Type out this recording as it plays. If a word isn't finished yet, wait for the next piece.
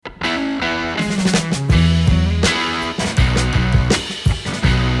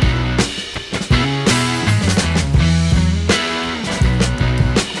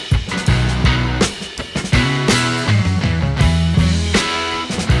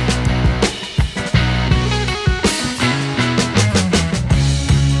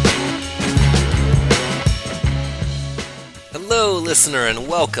listener, and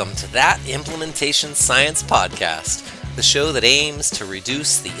welcome to That Implementation Science Podcast, the show that aims to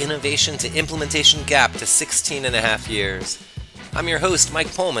reduce the innovation to implementation gap to 16 and a half years. I'm your host,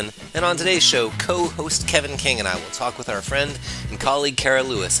 Mike Pullman, and on today's show, co-host Kevin King and I will talk with our friend and colleague Cara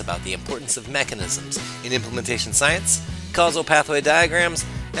Lewis about the importance of mechanisms in implementation science, causal pathway diagrams,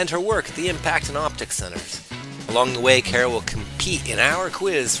 and her work at the Impact and Optics Centers. Along the way, Cara will compete in our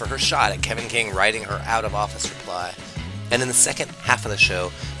quiz for her shot at Kevin King writing her out-of-office reply. And in the second half of the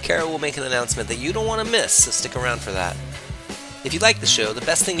show, Cara will make an announcement that you don't want to miss, so stick around for that. If you like the show, the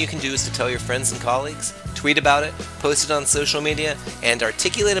best thing you can do is to tell your friends and colleagues, tweet about it, post it on social media, and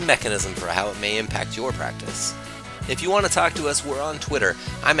articulate a mechanism for how it may impact your practice. If you want to talk to us, we're on Twitter.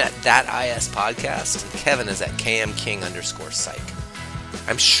 I'm at ThatISPodcast, and Kevin is at KMKing_psych.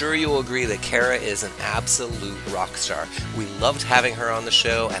 I'm sure you'll agree that Cara is an absolute rock star. We loved having her on the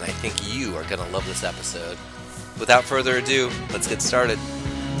show, and I think you are going to love this episode. Without further ado, let's get started.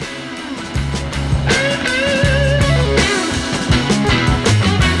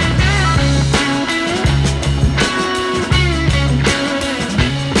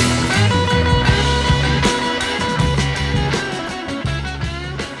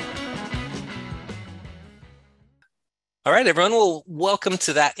 All right, everyone. Well, welcome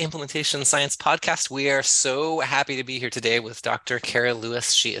to That Implementation Science Podcast. We are so happy to be here today with Dr. Cara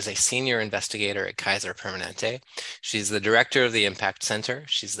Lewis. She is a senior investigator at Kaiser Permanente. She's the director of the Impact Center.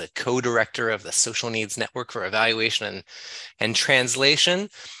 She's the co-director of the Social Needs Network for Evaluation and Translation.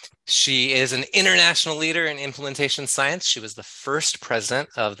 She is an international leader in implementation science. She was the first president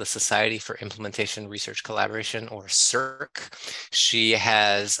of the Society for Implementation Research Collaboration, or SIRC. She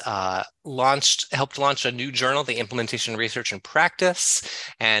has helped launch a new journal, the Implementation Research and Practice,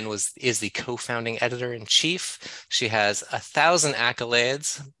 and is the co-founding editor-in-chief. She has 1,000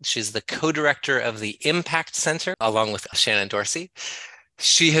 accolades. She's the co-director of the Impact Center, along with Shannon Dorsey.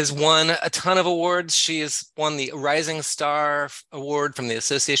 She has won a ton of awards. She has won the Rising Star Award from the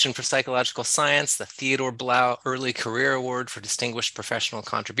Association for Psychological Science, the Theodore Blau Early Career Award for Distinguished Professional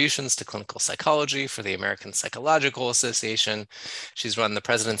Contributions to Clinical Psychology for the American Psychological Association. She's won the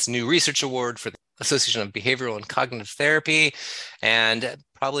President's New Research Award for the Association of Behavioral and Cognitive Therapy, and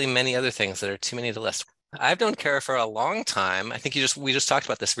probably many other things that are too many to list. I've known Cara for a long time. I think we just talked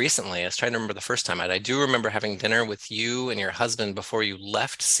about this recently. I was trying to remember the first time. I do remember having dinner with you and your husband before you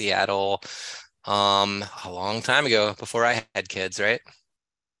left Seattle a long time ago, before I had kids, right?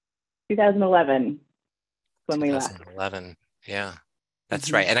 2011 when we left. 2011. Yeah.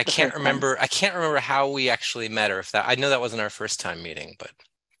 That's right. And I can't remember how we actually met, or if that, I know that wasn't our first time meeting, but.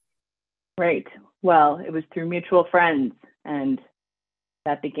 Right. Well, it was through mutual friends, and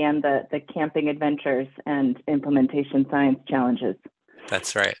that began the camping adventures and implementation science challenges.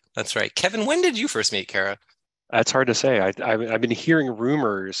 That's right. That's right. Kevin, when did you first meet Cara? That's hard to say. I've been hearing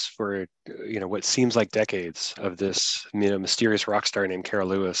rumors for what seems like decades of this mysterious rock star named Cara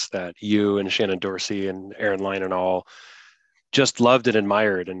Lewis that you and Shannon Dorsey and Aaron Line and all just loved and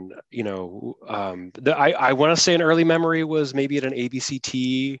admired. And I want to say an early memory was maybe at an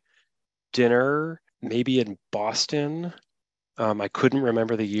ABCT dinner, maybe in Boston. I couldn't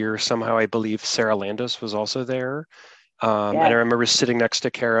remember the year. Somehow I believe Sarah Landis was also there. And I remember sitting next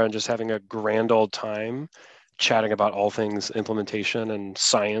to Cara and just having a grand old time chatting about all things implementation and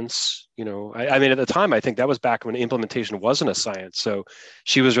science. I mean, at the time, I think that was back when implementation wasn't a science. So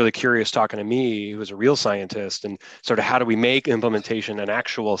she was really curious talking to me, who was a real scientist, and sort of how do we make implementation an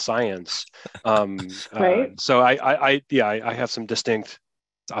actual science? Right. So I have some distinct,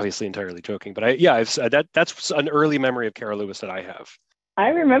 obviously entirely joking, but that's an early memory of Cara Lewis that I have. I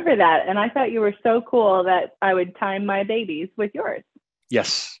remember that, and I thought you were so cool that I would time my babies with yours.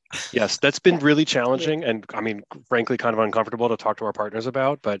 Yes, that's been really challenging, and I mean, frankly, kind of uncomfortable to talk to our partners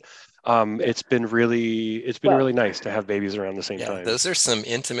about. But it's been really really nice to have babies around the same time. Those are some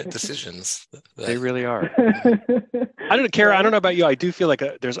intimate decisions. They really are. I don't know, Cara. I don't know about you. I do feel like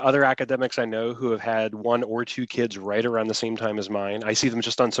there's other academics I know who have had one or two kids right around the same time as mine. I see them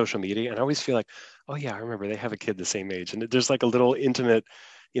just on social media, and I always feel like, oh yeah, I remember they have a kid the same age, and there's like a little intimate,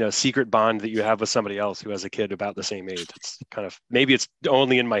 secret bond that you have with somebody else who has a kid about the same age. It's kind of, maybe it's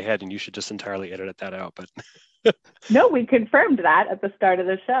only in my head and you should just entirely edit that out, but. No, we confirmed that at the start of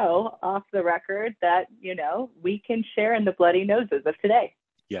the show off the record that, we can share in the bloody noses of today.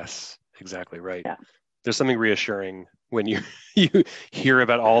 Yes, exactly right. Yeah. There's something reassuring when you hear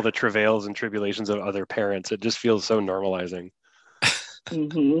about all the travails and tribulations of other parents. It just feels so normalizing.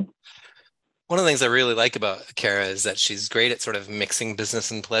 Mm-hmm. One of the things I really like about Cara is that she's great at sort of mixing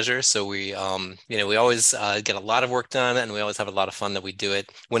business and pleasure. So we always get a lot of work done, and we always have a lot of fun that we do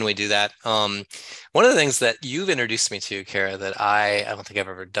it when we do that. One of the things that you've introduced me to, Cara, that I don't think I've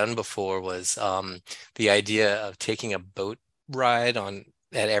ever done before was the idea of taking a boat ride on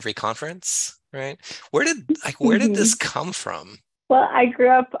at every conference, right? Where did this Mhm. come from? Well, I grew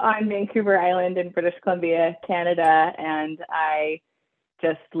up on Vancouver Island in British Columbia, Canada, and I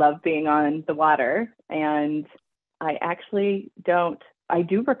just love being on the water. And I actually don't, I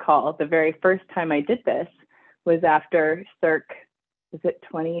do recall the very first time I did this was after was it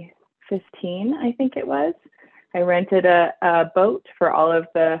 2015? I think it was. I rented a boat for all of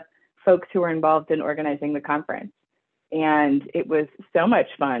the folks who were involved in organizing the conference. And it was so much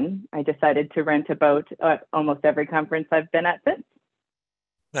fun. I decided to rent a boat at almost every conference I've been at since.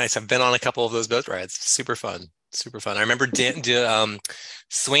 Nice. I've been on a couple of those boat rides. Super fun. Super fun. I remember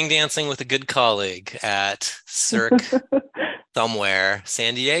swing dancing with a good colleague at Cirque somewhere,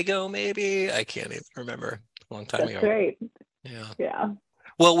 San Diego, maybe. I can't even remember. A long time That's ago. right. Yeah. Yeah.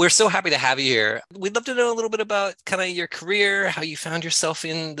 Well, we're so happy to have you here. We'd love to know a little bit about kind of your career, how you found yourself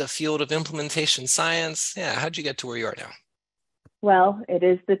in the field of implementation science. Yeah, how'd you get to where you are now? Well, it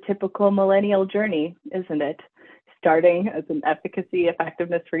is the typical millennial journey, isn't it? Starting as an efficacy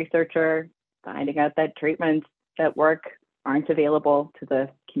effectiveness researcher, finding out that treatments that work aren't available to the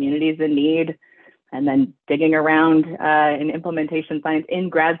communities in need, and then digging around in implementation science in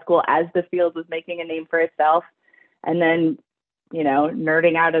grad school as the field was making a name for itself, and then,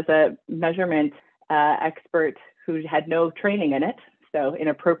 nerding out as a measurement expert who had no training in it. So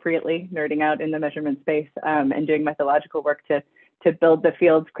inappropriately nerding out in the measurement space and doing methodological work to build the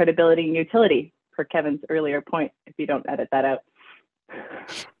field's credibility and utility, per Kevin's earlier point, if you don't edit that out.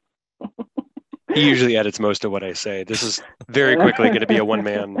 He usually edits most of what I say. This is very quickly going to be a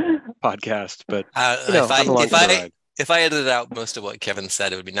one-man podcast, but If I I'm along if for the I ride. if I edited out most of what Kevin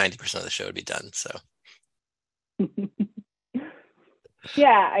said, it would be 90% of the show would be done. So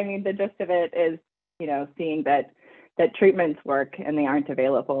Yeah, I mean, the gist of it is, seeing that treatments work and they aren't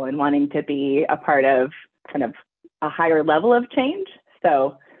available, and wanting to be a part of kind of a higher level of change.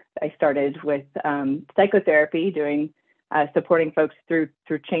 So I started with psychotherapy, doing supporting folks through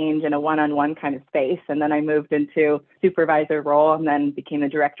change in a one-on-one kind of space, and then I moved into supervisor role, and then became the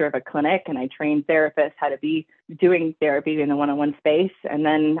director of a clinic, and I trained therapists how to be doing therapy in a one-on-one space. And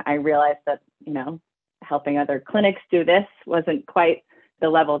then I realized that helping other clinics do this wasn't quite the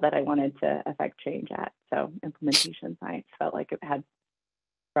level that I wanted to affect change at. So implementation science felt like it had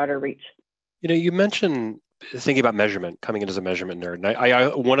broader reach. You mentioned thinking about measurement, coming in as a measurement nerd. And I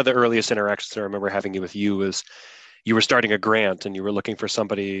one of the earliest interactions I remember having with you was you were starting a grant and you were looking for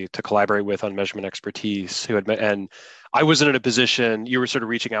somebody to collaborate with on measurement expertise and I wasn't in a position, you were sort of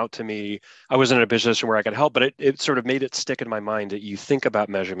reaching out to me. I wasn't in a position where I could help, but it sort of made it stick in my mind that you think about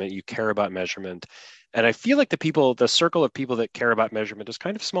measurement, you care about measurement. And I feel like the circle of people that care about measurement is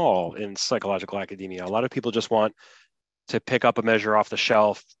kind of small in psychological academia. A lot of people just want to pick up a measure off the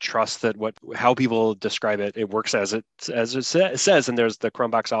shelf, trust that how people describe it, it works as it says, and there's the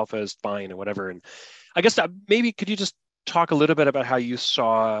Chromebox alpha is fine and whatever. And I guess that maybe could you just talk a little bit about how you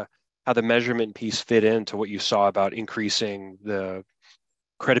saw how the measurement piece fit into what you saw about increasing the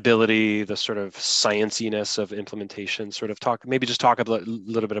credibility, the sort of scienciness of implementation, just talk a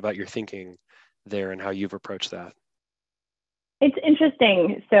little bit about your thinking there and how you've approached that. It's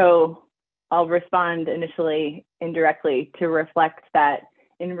interesting. So I'll respond initially indirectly to reflect that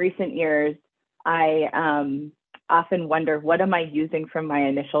in recent years, I often wonder, what am I using from my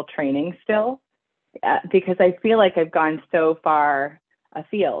initial training still? Because I feel like I've gone so far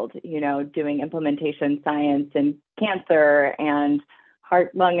afield, doing implementation science and cancer and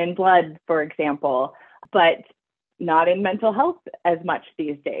heart, lung, and blood, for example, but not in mental health as much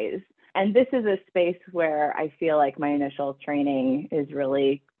these days. And this is a space where I feel like my initial training is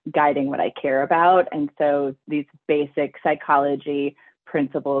really guiding what I care about. And so these basic psychology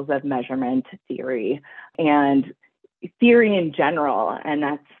principles of measurement theory and theory in general, and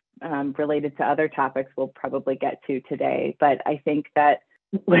that's related to other topics we'll probably get to today. But I think that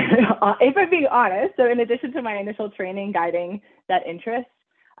if I'm being honest, so in addition to my initial training guiding that interest,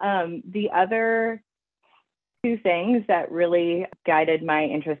 the other two things that really guided my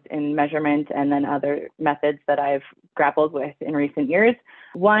interest in measurement and then other methods that I've grappled with in recent years.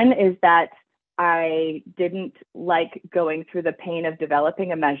 One is that I didn't like going through the pain of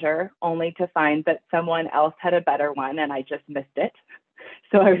developing a measure only to find that someone else had a better one and I just missed it.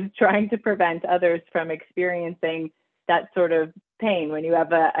 So I was trying to prevent others from experiencing that sort of pain when you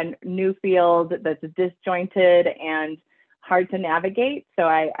have a new field that's disjointed and hard to navigate. So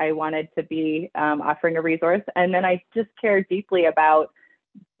I wanted to be offering a resource. And then I just care deeply about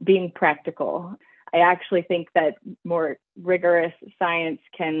being practical. I actually think that more rigorous science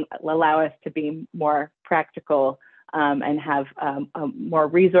can allow us to be more practical and have a more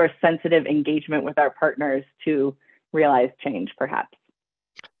resource sensitive engagement with our partners to realize change, perhaps.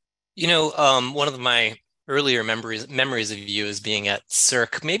 One of my earlier memories of you as being at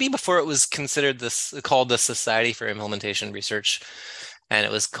CERC, maybe before it was called the Society for Implementation Research, and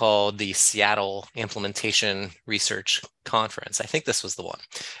it was called the Seattle Implementation Research Conference. I think this was the one.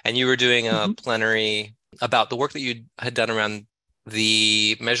 And you were doing a plenary about the work that you had done around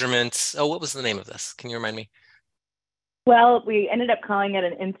the measurements. Oh, what was the name of this? Can you remind me? Well, we ended up calling it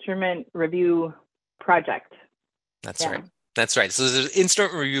an instrument review project. That's right. That's right. So there's an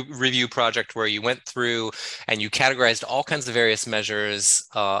instrument review project where you went through and you categorized all kinds of various measures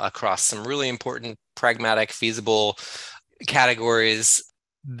across some really important, pragmatic, feasible categories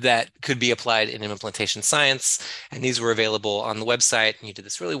that could be applied in implementation science. And these were available on the website. And you did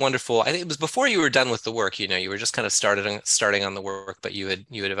this really wonderful, I think it was before you were done with the work, you were just kind of starting on the work, but you had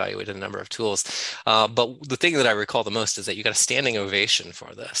evaluated a number of tools. But the thing that I recall the most is that you got a standing ovation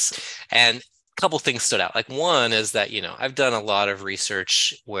for this. And couple things stood out. Like one is that, I've done a lot of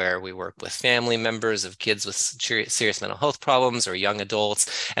research where we work with family members of kids with serious mental health problems or young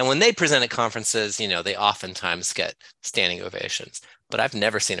adults. And when they present at conferences, they oftentimes get standing ovations. But I've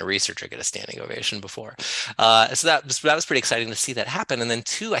never seen a researcher get a standing ovation before. So that was pretty exciting to see that happen. And then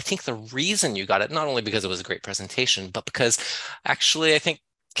two, I think the reason you got it, not only because it was a great presentation, but because actually I think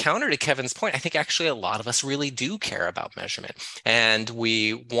counter to Kevin's point, I think actually a lot of us really do care about measurement, and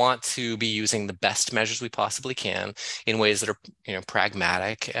we want to be using the best measures we possibly can in ways that are,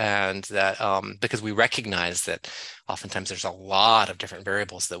 pragmatic, and that because we recognize that oftentimes there's a lot of different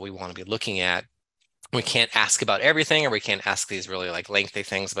variables that we want to be looking at. We can't ask about everything, or we can't ask these really lengthy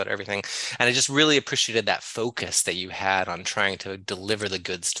things about everything. And I just really appreciated that focus that you had on trying to deliver the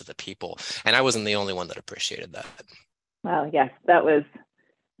goods to the people. And I wasn't the only one that appreciated that. Well, yes, that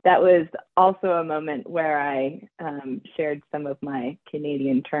was also a moment where I shared some of my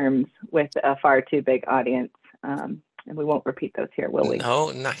Canadian terms with a far too big audience. And we won't repeat those here, will we?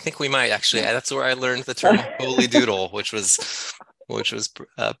 No, I think we might actually. That's where I learned the term holy doodle, which has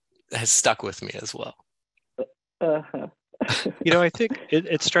stuck with me as well. I think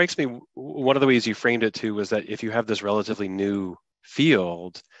it strikes me, one of the ways you framed it too was that if you have this relatively new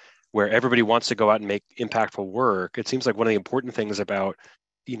field where everybody wants to go out and make impactful work, it seems like one of the important things about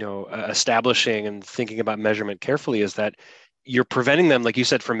establishing and thinking about measurement carefully is that you're preventing them, like you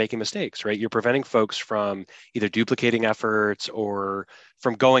said, from making mistakes, right? You're preventing folks from either duplicating efforts or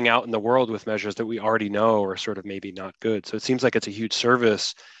from going out in the world with measures that we already know are sort of maybe not good. So it seems like it's a huge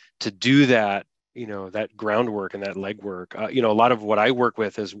service to do that, that groundwork and that legwork. A lot of what I work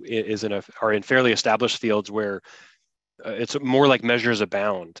with are in fairly established fields where it's more like measures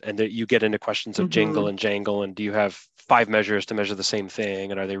abound, and that you get into questions of jingle and jangle, and do you have 5 measures to measure the same thing,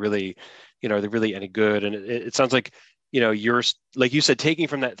 and are they really any good? And it sounds like you're, like you said, taking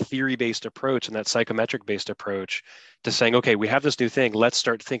from that theory-based approach and that psychometric-based approach to saying, okay, we have this new thing, let's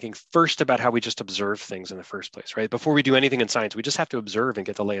start thinking first about how we just observe things in the first place, right? Before we do anything in science, we just have to observe and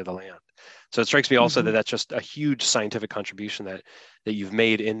get the lay of the land. So it strikes me also that that's just a huge scientific contribution that you've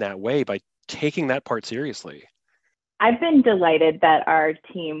made in that way by taking that part seriously. I've been delighted that our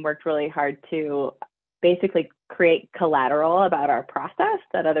team worked really hard to basically create collateral about our process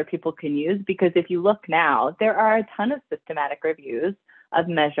that other people can use. Because if you look now, there are a ton of systematic reviews of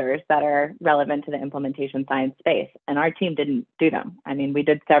measures that are relevant to the implementation science space. And our team didn't do them. I mean, we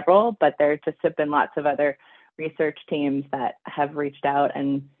did several, but there just have been lots of other research teams that have reached out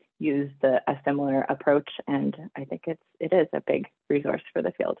and used a similar approach. And I think it is a big resource for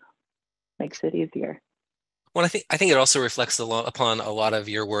the field. Makes it easier. Well, I think it also reflects upon a lot of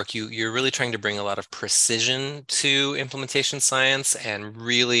your work. You're really trying to bring a lot of precision to implementation science, and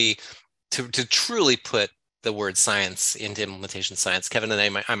really to truly put the word science into implementation science. Kevin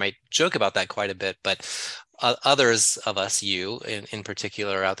and I might joke about that quite a bit, but others of us, you in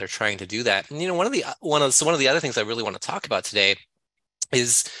particular, are out there trying to do that. And one of the other things I really want to talk about today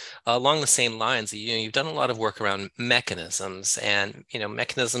is along the same lines. You've done a lot of work around mechanisms, and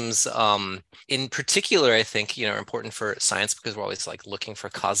mechanisms in particular, I think are important for science because we're always looking for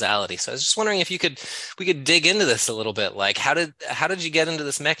causality. So I was just wondering if we could dig into this a little bit. Like, how did you get into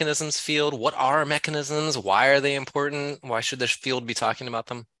this mechanisms field? What are mechanisms? Why are they important? Why should the field be talking about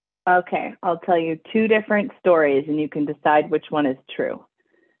them? Okay, I'll tell you 2 different stories and you can decide which one is true.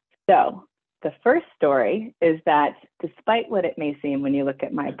 So The first story is that despite what it may seem when you look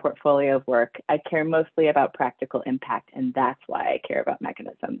at my portfolio of work, I care mostly about practical impact, and that's why I care about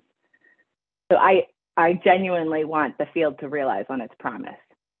mechanisms. So I genuinely want the field to realize on its promise,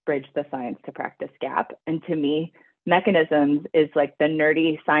 bridge the science to practice gap. And to me, mechanisms is like the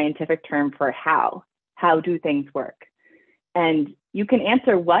nerdy scientific term for how. How do things work? And you can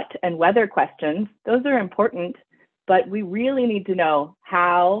answer what and whether questions. Those are important, but we really need to know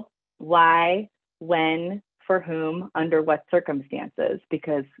how, why, when, for whom, under what circumstances,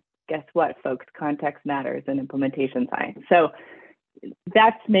 because guess what, folks, context matters in implementation science. So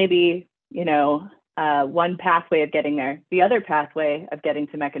that's maybe, one pathway of getting there. The other pathway of getting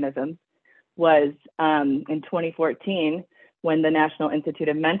to mechanisms was in 2014, when the National Institute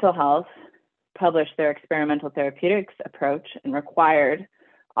of Mental Health published their experimental therapeutics approach and required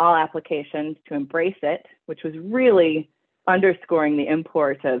all applications to embrace it, which was really underscoring the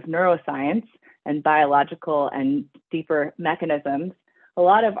import of neuroscience and biological and deeper mechanisms. A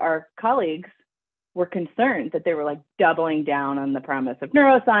lot of our colleagues were concerned that they were like doubling down on the promise of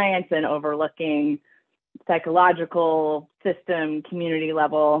neuroscience and overlooking psychological, system, community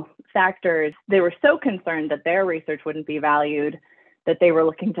level factors. They were so concerned that their research wouldn't be valued that they were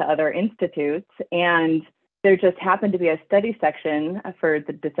looking to other institutes. And there just happened to be a study section for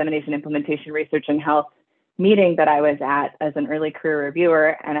the Dissemination, Implementation, Research, and Health meeting that I was at as an early career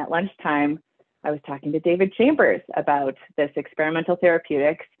reviewer. And at lunchtime, I was talking to David Chambers about this experimental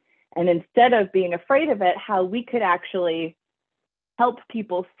therapeutics. And instead of being afraid of it, how we could actually help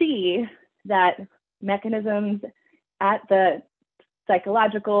people see that mechanisms at the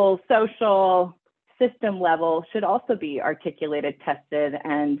psychological, social, system level should also be articulated, tested,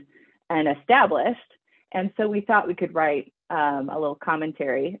 and established. And so we thought we could write a little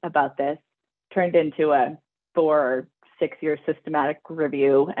commentary about this, turned into a 4 or 6 year systematic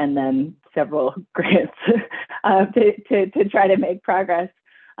review, and then several grants to try to make progress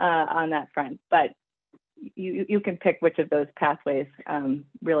on that front. But you can pick which of those pathways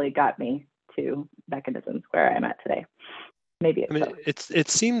really got me to mechanisms where I'm at today. Maybe it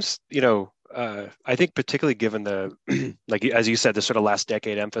seems, I think particularly given the, like, as you said, the sort of last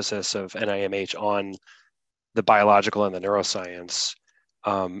decade emphasis of NIMH on the biological and the neuroscience.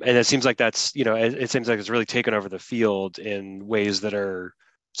 And it seems like that's, it seems like it's really taken over the field in ways that are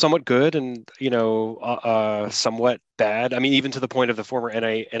somewhat good and, somewhat bad. I mean, even to the point of the former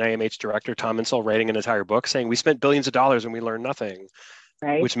NIMH director, Tom Insel, writing an entire book saying we spent billions of dollars and we learned nothing,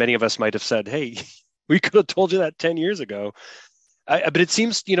 right? Which many of us might have said, hey, we could have told you that 10 years ago. But it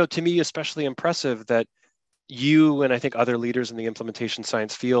seems, to me, especially impressive that you and I think other leaders in the implementation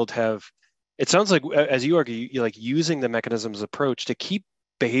science field have, it sounds like, as you argue, you're like using the mechanisms approach to keep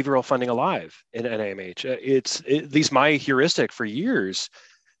behavioral funding alive in NIMH. At least my heuristic for years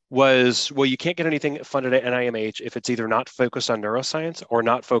was, well, you can't get anything funded at NIMH if it's either not focused on neuroscience or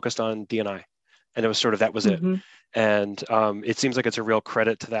not focused on D&I. And it was sort of, that was it. And it seems like it's a real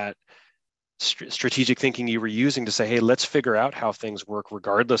credit to that strategic thinking you were using to say, hey, let's figure out how things work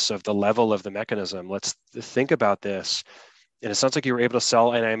regardless of the level of the mechanism. Let's think about this. And it sounds like you were able to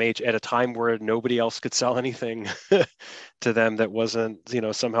sell NIMH at a time where nobody else could sell anything to them that wasn't,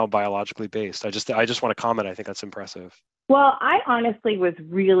 somehow biologically based. I just want to comment. I think that's impressive. Well, I honestly was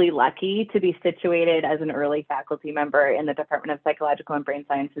really lucky to be situated as an early faculty member in the Department of Psychological and Brain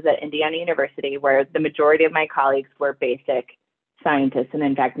Sciences at Indiana University, where the majority of my colleagues were basic scientists and,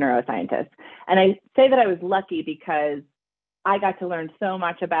 in fact, neuroscientists. And I say that I was lucky because I got to learn so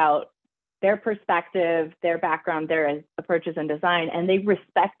much about their perspective, their background, their approaches and design, and they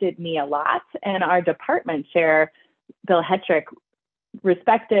respected me a lot. And our department chair, Bill Hetrick,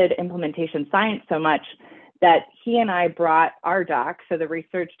 respected implementation science so much that he and I brought RDoC, so the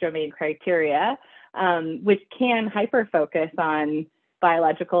research domain criteria, which can hyper-focus on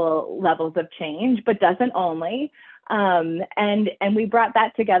biological levels of change, but doesn't only. And we brought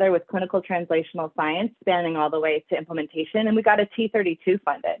that together with clinical translational science, spanning all the way to implementation, and we got a T32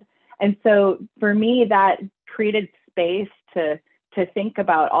 funded. And so for me, that created space to think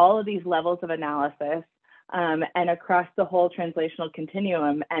about all of these levels of analysis and across the whole translational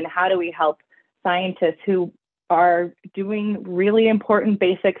continuum, and how do we help scientists who are doing really important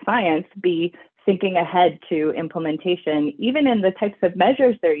basic science be thinking ahead to implementation, even in the types of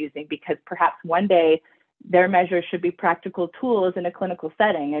measures they're using, because perhaps one day their measures should be practical tools in a clinical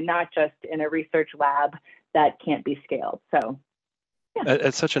setting and not just in a research lab that can't be scaled. So, yeah.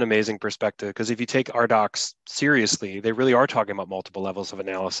 It's such an amazing perspective, because if you take RDocs seriously, they really are talking about multiple levels of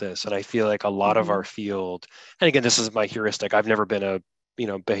analysis. And I feel like a lot of our field, and again, this is my heuristic, I've never been a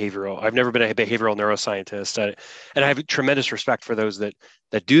behavioral. I've never been a behavioral neuroscientist, and I have tremendous respect for those that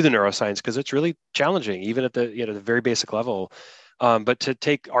do the neuroscience, because it's really challenging, even at the very basic level. But to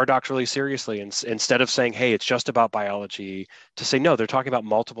take our docs really seriously, and instead of saying, "Hey, it's just about biology," to say, "No, they're talking about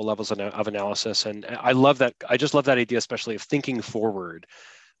multiple levels of analysis." And I love that. I just love that idea, especially of thinking forward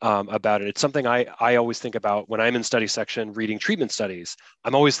about it. It's something I always think about when I'm in study section reading treatment studies.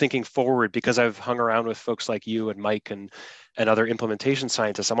 I'm always thinking forward, because I've hung around with folks like you and Mike and other implementation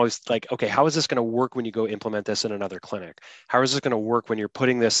scientists. I'm always like, okay, how is this going to work when you go implement this in another clinic? How is this going to work when you're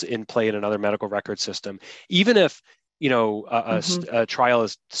putting this in play in another medical record system? Even if Mm-hmm. a trial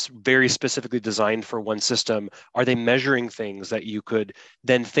is very specifically designed for one system, are they measuring things that you could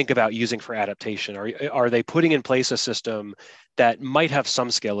then think about using for adaptation? Are they putting in place a system that might have some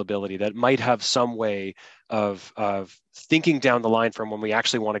scalability, that might have some way of thinking down the line from when we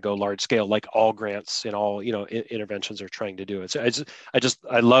actually want to go large scale, like all grants and all interventions are trying to do it. So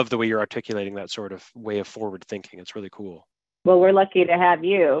I love the way you're articulating that sort of way of forward thinking. It's really cool. Well, we're lucky to have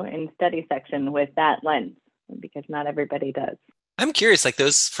you in study section with that lens, because not everybody does. I'm curious, like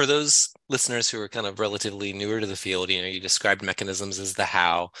for those listeners who are kind of relatively newer to the field, you described mechanisms as the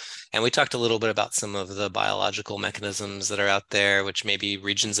how, and we talked a little bit about some of the biological mechanisms that are out there, which may be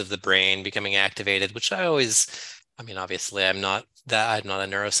regions of the brain becoming activated, which I mean, obviously I'm not a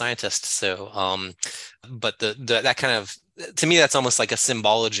neuroscientist, so, but that kind of, to me, that's almost like a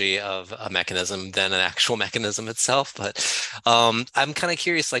symbology of a mechanism than an actual mechanism itself. But I'm kind of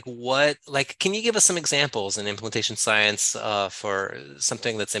curious, can you give us some examples in implementation science for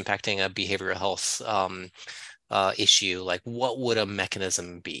something that's impacting a behavioral health issue? Like, what would a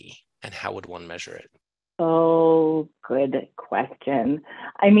mechanism be, and how would one measure it? Oh, good question.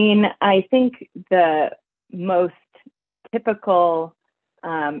 I mean, I think the most typical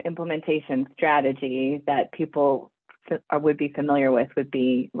implementation strategy that people would be familiar with would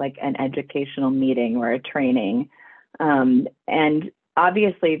be like an educational meeting or a training. And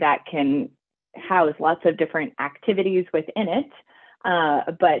obviously that can house lots of different activities within it.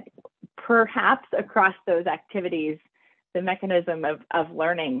 But perhaps across those activities, the mechanism of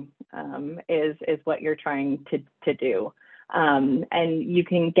learning is what you're trying to do. And you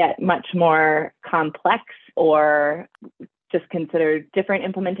can get much more complex, or just consider different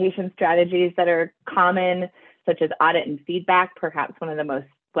implementation strategies that are common, such as audit and feedback, perhaps one of the most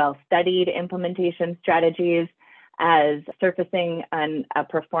well-studied implementation strategies, as surfacing a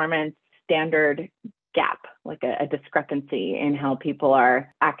performance standard gap, like a discrepancy in how people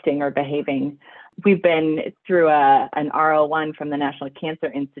are acting or behaving. We've been through an R01 from the National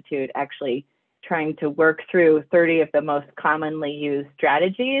Cancer Institute, actually trying to work through 30 of the most commonly used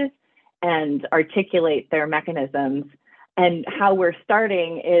strategies and articulate their mechanisms. And how we're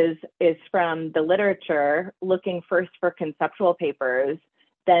starting is from the literature, looking first for conceptual papers,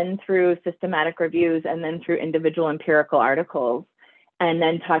 then through systematic reviews, and then through individual empirical articles, and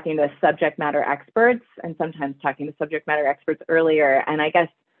then talking to subject matter experts, and sometimes talking to subject matter experts earlier. And I guess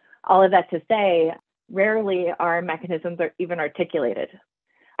all of that to say, rarely are mechanisms are even articulated.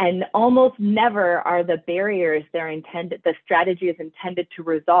 And almost never are the barriers the strategy is intended to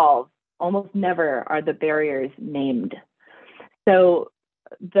resolve, almost never are the barriers named. So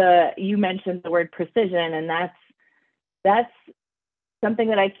you mentioned the word precision, and that's something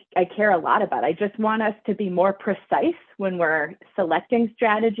that I care a lot about. I just want us to be more precise when we're selecting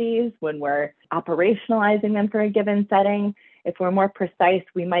strategies, when we're operationalizing them for a given setting. If we're more precise,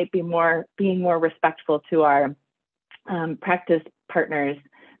 we might be being more respectful to our practice partners,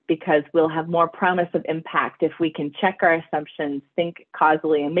 because we'll have more promise of impact if we can check our assumptions, think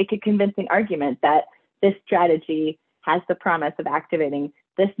causally, and make a convincing argument that this strategy has the promise of activating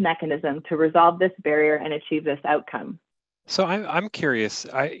this mechanism to resolve this barrier and achieve this outcome. So I'm curious.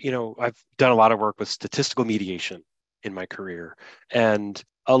 I've done a lot of work with statistical mediation in my career, and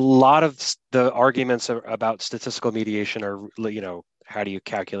a lot of the arguments about statistical mediation are, how do you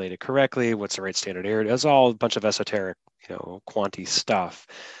calculate it correctly? What's the right standard error? It's all a bunch of esoteric, quantity stuff.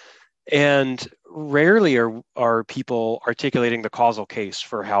 And rarely are people articulating the causal case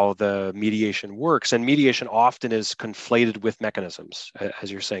for how the mediation works. And mediation often is conflated with mechanisms,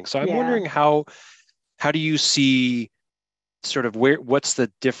 as you're saying. So I'm wondering how do you see sort of what's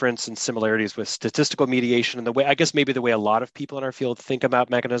the difference and similarities with statistical mediation and the way, I guess maybe the way a lot of people in our field think about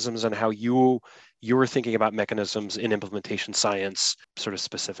mechanisms, and how you're thinking about mechanisms in implementation science sort of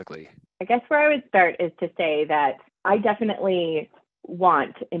specifically? I guess where I would start is to say that I definitely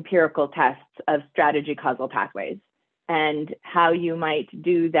want empirical tests of strategy causal pathways, and how you might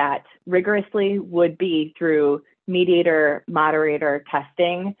do that rigorously would be through mediator moderator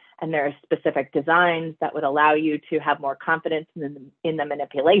testing, And there are specific designs that would allow you to have more confidence in the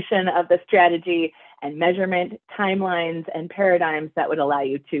manipulation of the strategy, and measurement timelines and paradigms that would allow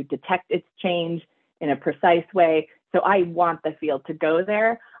you to detect its change in a precise way. So I want the field to go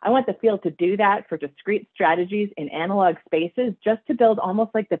there. I want the field to do that for discrete strategies in analog spaces, just to build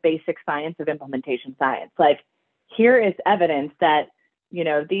almost like the basic science of implementation science. Like, here is evidence that,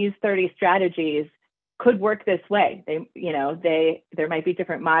 these 30 strategies could work this way. There might be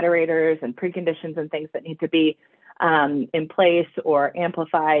different moderators and preconditions and things that need to be in place or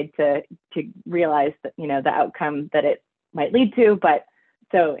amplified to realize that, the outcome that it might lead to. But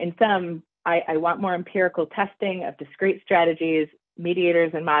so in sum, I want more empirical testing of discrete strategies.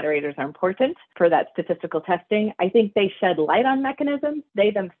 Mediators and moderators are important for that statistical testing. I think they shed light on mechanisms.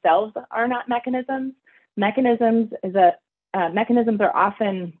 They themselves are not mechanisms. Mechanisms are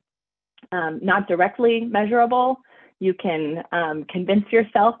often not directly measurable. You can convince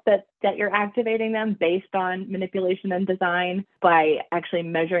yourself that you're activating them based on manipulation and design by actually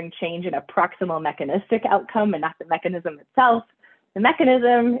measuring change in a proximal mechanistic outcome and not the mechanism itself. The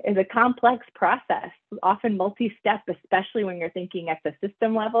mechanism is a complex process, often multi-step, especially when you're thinking at the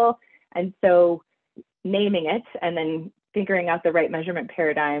system level. And so naming it and then figuring out the right measurement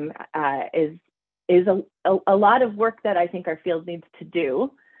paradigm is a lot of work that I think our field needs to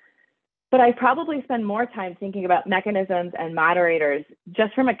do. But I probably spend more time thinking about mechanisms and moderators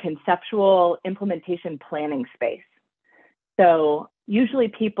just from a conceptual implementation planning space. So usually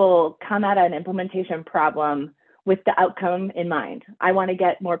people come at an implementation problem with the outcome in mind. I want to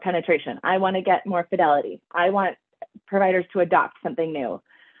get more penetration. I want to get more fidelity. I want providers to adopt something new.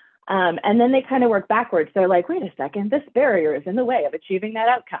 And then they kind of work backwards. They're like, wait a second, this barrier is in the way of achieving that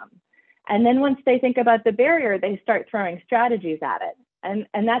outcome. And then once they think about the barrier, they start throwing strategies at it.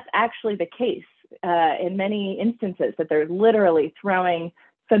 And that's actually the case in many instances, that they're literally throwing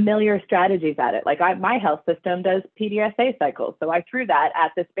familiar strategies at it. Like my health system does PDSA cycles, so I threw that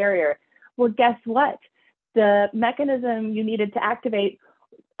at this barrier. Well, guess what? The mechanism you needed to activate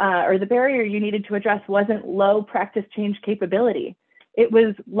or the barrier you needed to address wasn't low practice change capability. It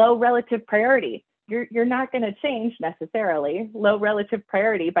was low relative priority. You're not going to change necessarily low relative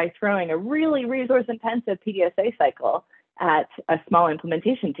priority by throwing a really resource intensive PDSA cycle at a small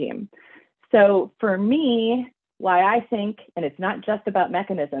implementation team. So for me, why I think, and it's not just about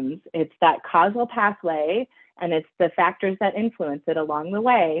mechanisms, it's that causal pathway and it's the factors that influence it along the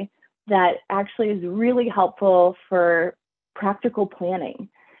way that actually is really helpful for practical planning.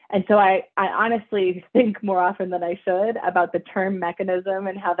 And so I honestly think more often than I should about the term mechanism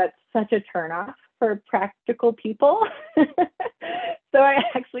and how that's such a turnoff for practical people. So I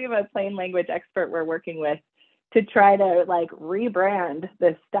actually am a plain language expert we're working with to try to rebrand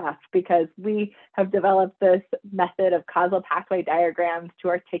this stuff, because we have developed this method of causal pathway diagrams to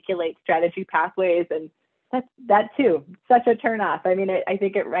articulate strategy pathways, and that too, such a turnoff. I mean, I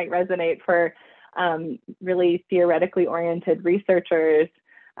think it might resonate for really theoretically oriented researchers,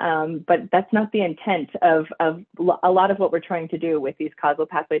 but that's not the intent of a lot of what we're trying to do with these causal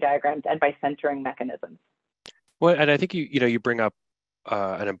pathway diagrams and by centering mechanisms. Well, and I think you bring up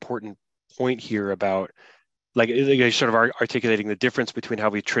an important point here about sort of articulating the difference between how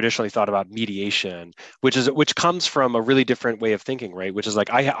we traditionally thought about mediation, which comes from a really different way of thinking, right? Which is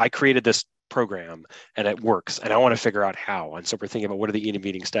I created this program and it works, and I want to figure out how. And so we're thinking about what are the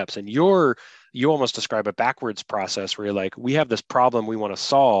intervening steps. And you almost describe a backwards process where you're like, we have this problem we want to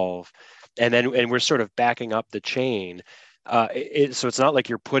solve, and we're sort of backing up the chain. So it's not like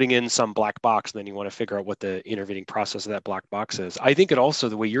you're putting in some black box and then you want to figure out what the intervening process of that black box is. I think it also,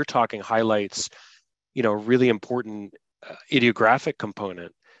 the way you're talking, highlights really important ideographic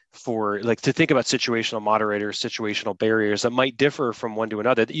component for to think about situational moderators, situational barriers that might differ from one to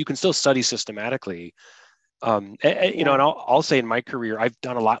another that you can still study systematically. And I'll say in my career, I've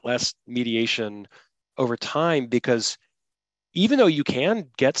done a lot less mediation over time, because even though you can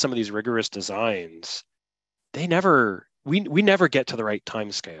get some of these rigorous designs, we never get to the right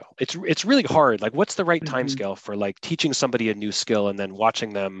time scale. It's really hard. What's the right time scale for teaching somebody a new skill and then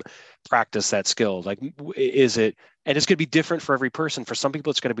watching them practice that skill? Is it, and it's going to be different for every person. For some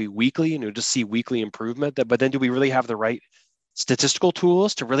people, it's going to be weekly, and you'll just see weekly improvement. But then do we really have the right statistical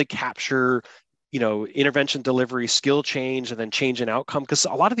tools to really capture, intervention delivery, skill change, and then change in outcome? Because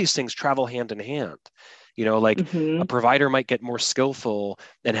a lot of these things travel hand in hand. A provider might get more skillful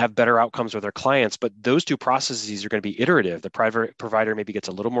and have better outcomes with their clients, but those two processes are going to be iterative. The private provider maybe gets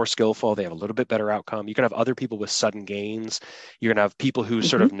a little more skillful, they have a little bit better outcome. You can have other people with sudden gains. You're going to have people who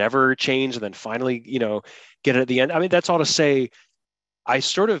sort of never change and then finally, get it at the end. I mean, that's all to say,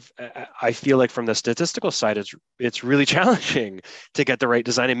 I feel like from the statistical side, it's really challenging to get the right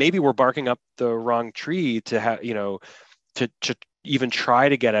design, and maybe we're barking up the wrong tree to have, to even try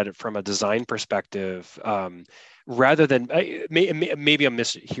to get at it from a design perspective, rather than maybe I'm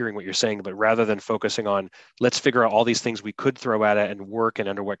mishearing what you're saying, but rather than focusing on let's figure out all these things we could throw at it and work and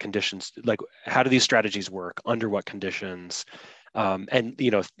under what conditions, like how do these strategies work under what conditions, and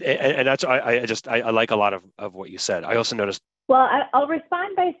that's I like a lot of what you said. I also noticed. Well, I'll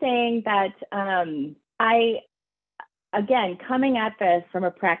respond by saying that I, again, coming at this from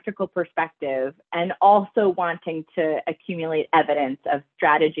a practical perspective and also wanting to accumulate evidence of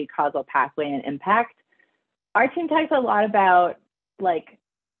strategy, causal pathway, and impact, our team talks a lot about like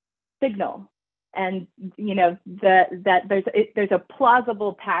signal, and that there's a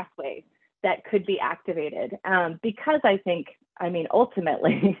plausible pathway that could be activated, because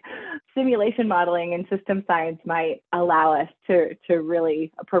ultimately simulation modeling and system science might allow us to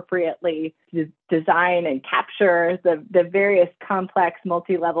really appropriately design and capture the various complex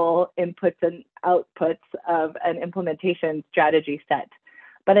multi-level inputs and outputs of an implementation strategy set.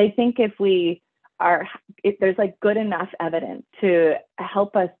 But I think if there's like good enough evidence to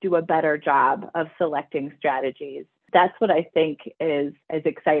help us do a better job of selecting strategies, that's what I think is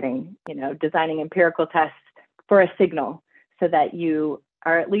exciting, designing empirical tests for a signal, so that you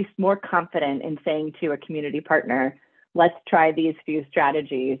are at least more confident in saying to a community partner, let's try these few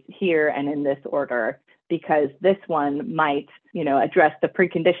strategies here and in this order, because this one might, address the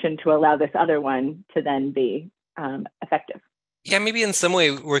precondition to allow this other one to then be effective. Yeah, maybe in some way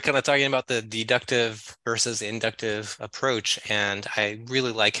we're kind of talking about the deductive versus inductive approach. And I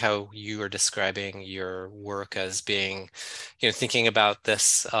really like how you are describing your work as being, thinking about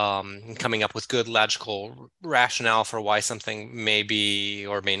this, coming up with good logical rationale for why something may be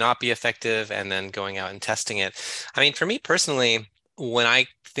or may not be effective, and then going out and testing it. I mean, for me personally, when I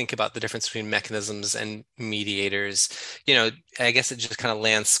think about the difference between mechanisms and mediators, I guess it just kind of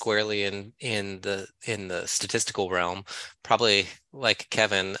lands squarely in the statistical realm. Probably like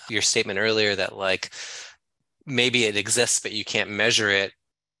Kevin, your statement earlier that like maybe it exists but you can't measure it.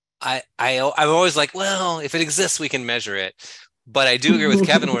 I'm always like, well, if it exists, we can measure it. But I do agree with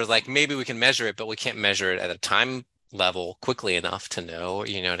Kevin, where it's like maybe we can measure it, but we can't measure it at a time level quickly enough to know,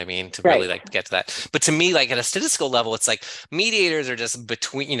 you know what I mean, to really like get to that. But to me, like at a statistical level, it's like mediators are just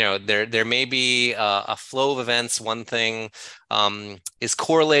between, there may be a flow of events. One thing is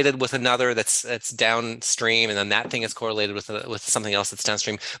correlated with another that's downstream, and then that thing is correlated with something else that's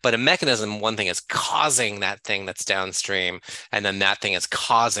downstream. But a mechanism, one thing is causing that thing that's downstream, and then that thing is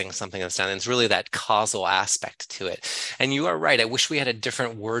causing something that's down. And it's really that causal aspect to it. And you are right. I wish we had a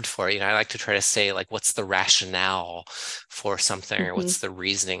different word for it. I like to try to say like, what's the rationale for something, or what's the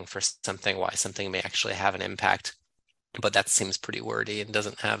reasoning for something, why something may actually have an impact. But that seems pretty wordy and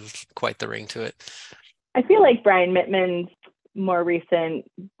doesn't have quite the ring to it. I feel like Brian Mittman's more recent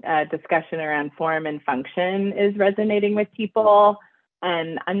discussion around form and function is resonating with people.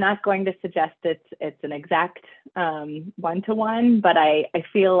 And I'm not going to suggest it's an exact one-to-one, but I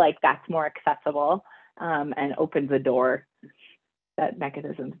feel like that's more accessible and opens a door that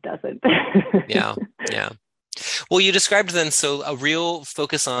mechanisms doesn't. Yeah. Well, you described then, so a real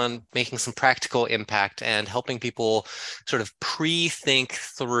focus on making some practical impact and helping people sort of pre-think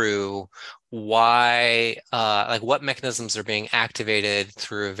through why, like what mechanisms are being activated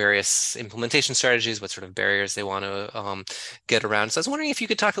through various implementation strategies, what sort of barriers they want to get around. So I was wondering if you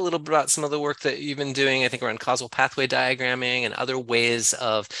could talk a little bit about some of the work that you've been doing, I think around causal pathway diagramming and other ways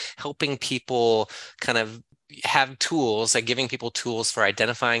of helping people kind of have tools, like giving people tools for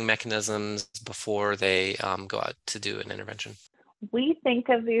identifying mechanisms before they go out to do an intervention. We think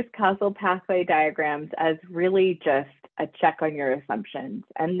of these causal pathway diagrams as really just a check on your assumptions,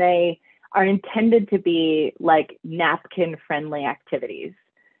 and they are intended to be like napkin-friendly activities.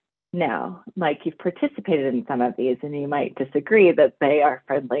 Now, like you've participated in some of these and you might disagree that they are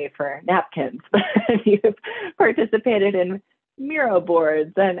friendly for napkins, but you've participated in Miro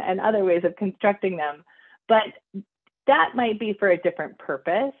boards and other ways of constructing them. But that might be for a different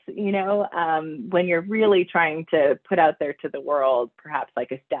purpose, when you're really trying to put out there to the world, perhaps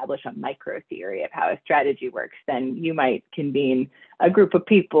like establish a micro theory of how a strategy works, then you might convene a group of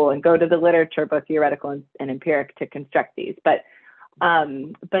people and go to the literature, both theoretical and empiric, to construct these. But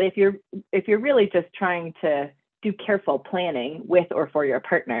if you're really just trying to do careful planning with or for your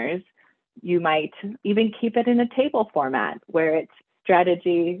partners, you might even keep it in a table format where it's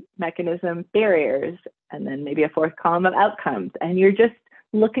strategy, mechanism, barriers, and then maybe a fourth column of outcomes. And you're just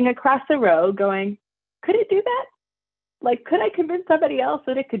looking across the row going, could it do that? Like, could I convince somebody else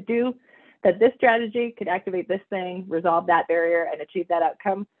that it could do that this strategy could activate this thing, resolve that barrier, and achieve that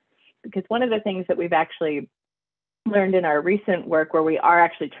outcome. Because one of the things that we've actually learned in our recent work, where we are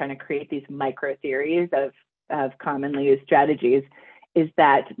actually trying to create these micro theories of commonly used strategies, is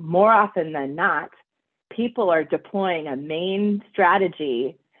that more often than not, people are deploying a main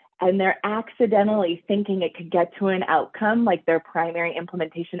strategy and they're accidentally thinking it could get to an outcome, like their primary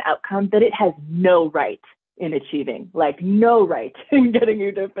implementation outcome, that it has no right in achieving, like no right in getting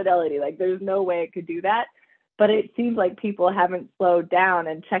you to fidelity. Like there's no way it could do that. But it seems like people haven't slowed down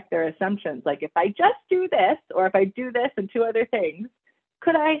and checked their assumptions. Like if I just do this, or if I do this and two other things,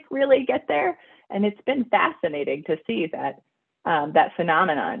 could I really get there? And it's been fascinating to see that that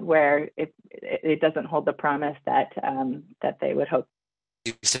phenomenon where it doesn't hold the promise that that they would hope.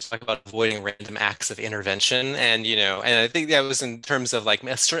 You used to talk about avoiding random acts of intervention, and and I think that was in terms of like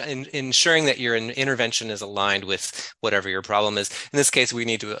ensuring that your intervention is aligned with whatever your problem is. In this case, we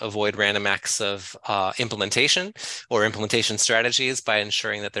need to avoid random acts of implementation or implementation strategies by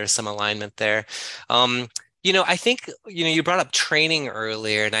ensuring that there's some alignment there. I think, you brought up training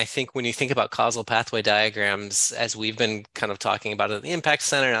earlier, and I think when you think about causal pathway diagrams, as we've been kind of talking about at the Impact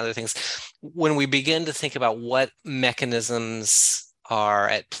Center and other things, when we begin to think about what mechanisms are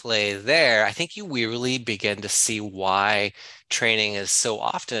at play there, I think we really begin to see why training is so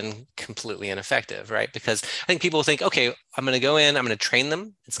often completely ineffective, right? Because I think people think, okay, I'm going to go in, I'm going to train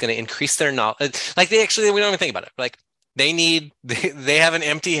them. It's going to increase their knowledge. Like we don't even think about it. Like they have an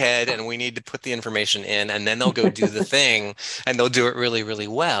empty head and we need to put the information in, and then they'll go do the thing and they'll do it really, really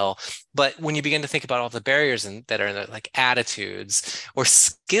well. But when you begin to think about all the barriers that are in there, like attitudes or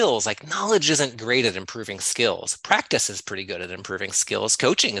skills, like knowledge isn't great at improving skills. Practice is pretty good at improving skills.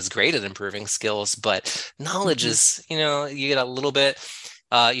 Coaching is great at improving skills, but knowledge is, you get a little bit.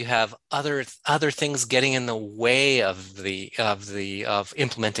 You have other things getting in the way of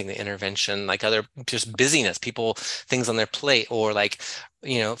implementing the intervention, like other just busyness, things on their plate, or like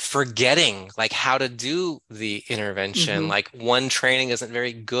forgetting like how to do the intervention. Like one training isn't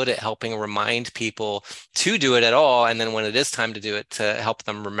very good at helping remind people to do it at all, and then when it is time to do it, to help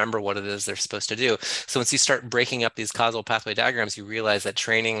them remember what it is they're supposed to do. So once you start breaking up these causal pathway diagrams, you realize that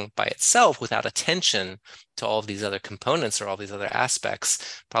training by itself, without attention to all of these other components or all these other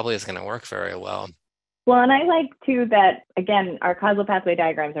aspects, probably isn't going to work very well. Well, and I like too that, again, our causal pathway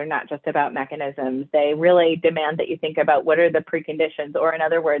diagrams are not just about mechanisms. They really demand that you think about what are the preconditions, or in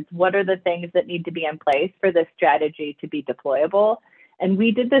other words, what are the things that need to be in place for this strategy to be deployable. And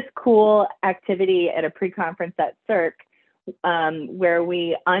we did this cool activity at a pre-conference at CERC where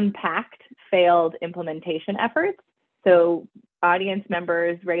we unpacked failed implementation efforts. So audience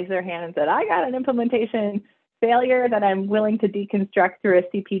members raised their hand and said, I got an implementation failure that I'm willing to deconstruct through a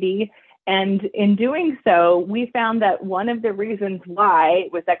CPD. And in doing so, we found that one of the reasons why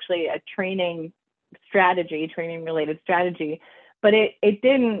was actually a training related strategy, but it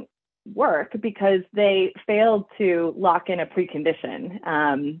didn't work because they failed to lock in a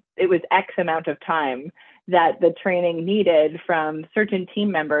precondition. It was X amount of time that the training needed from certain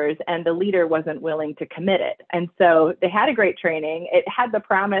team members, and the leader wasn't willing to commit it. And so they had a great training. It had the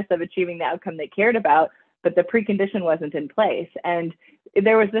promise of achieving the outcome they cared about, but the precondition wasn't in place. And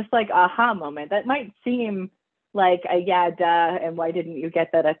there was this like aha moment that might seem like a yeah, duh, and why didn't you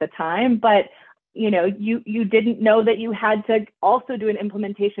get that at the time? But you didn't know that you had to also do an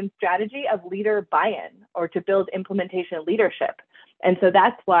implementation strategy of leader buy-in, or to build implementation leadership. And so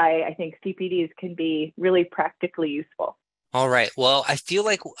that's why I think CPDs can be really practically useful. All right. Well, I feel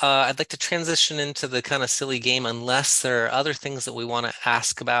like I'd like to transition into the kind of silly game, unless there are other things that we want to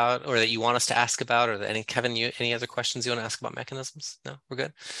ask about, or that you want us to ask about, or Kevin, any other questions you want to ask about mechanisms? No, we're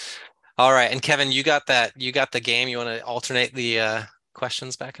good. All right. And Kevin, you got the game. You want to alternate the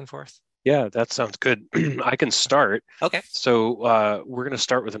questions back and forth? Yeah, that sounds good. I can start. Okay. So we're going to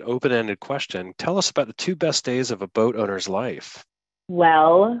start with an open-ended question. Tell us about the 2 best days of a boat owner's life.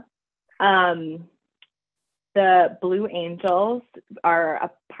 Well, the Blue Angels are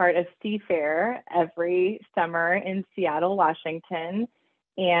a part of Seafair every summer in Seattle, Washington.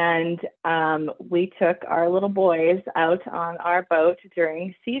 And we took our little boys out on our boat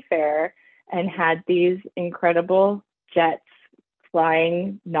during Seafair and had these incredible jets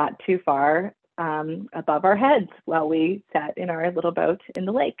flying not too far above our heads while we sat in our little boat in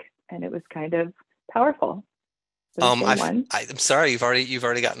the lake. And it was kind of powerful. I'm sorry, you've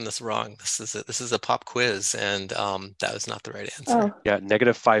already gotten this wrong. This is a pop quiz, and that was not the right answer. Oh. Yeah,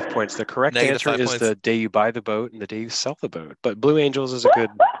 -5 points. The correct answer is the day you buy the boat and the day you sell the boat. But Blue Angels is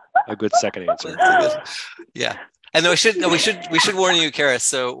a good second answer. Yeah. And we should warn you, Kara.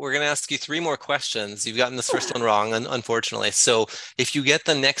 So we're going to ask you three more questions. You've gotten this first one wrong, unfortunately. So if you get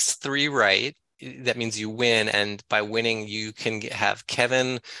the next three right, that means you win. And by winning, you can have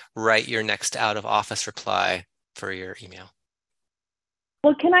Kevin write your next out of office reply for your email.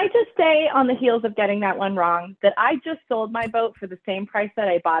 Well, can I just say on the heels of getting that one wrong that I just sold my boat for the same price that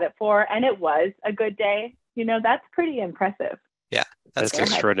I bought it for, and it was a good day. You know, that's pretty impressive. Yeah, that's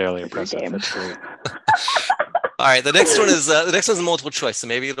extraordinarily impressive. That's great. All right, the next one is multiple choice, so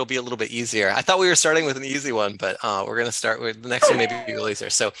maybe it'll be a little bit easier. I thought we were starting with an easy one, but we're going to start with the next one, maybe a little easier.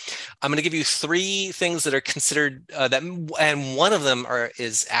 So I'm going to give you three things that are considered and one of them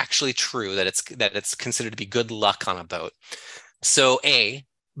is actually true, that it's considered to be good luck on a boat. So A,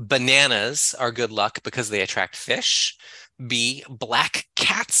 bananas are good luck because they attract fish. B, black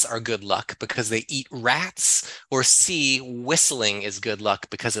cats are good luck because they eat rats. Or C, whistling is good luck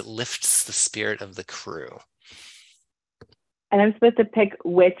because it lifts the spirit of the crew. And I'm supposed to pick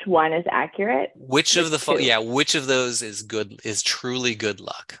which one is accurate? Which of those is truly good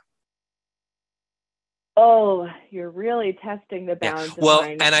luck? Oh, you're really testing the bounds of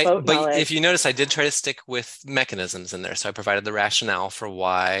my boat knowledge. If you notice, I did try to stick with mechanisms in there. So I provided the rationale for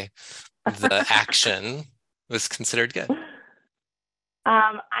why the action was considered good.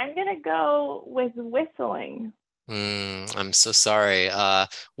 I'm going to go with whistling. I'm so sorry.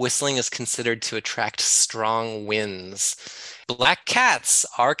 Whistling is considered to attract strong winds. Black cats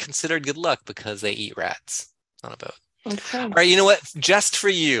are considered good luck because they eat rats on a boat. Okay. All right, you know what? Just for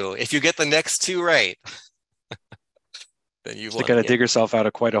you, if you get the next two right, then you've won. She's got to dig herself out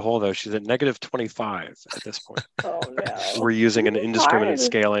of quite a hole, though. She's at negative 25 at this point. Oh, no. We're using an indiscriminate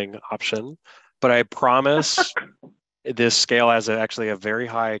scaling option, but I promise this scale has actually a very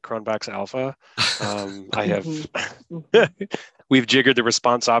high Cronbach's alpha. I have we've jiggered the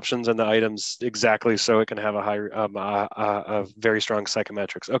response options and the items exactly so it can have a high, a very strong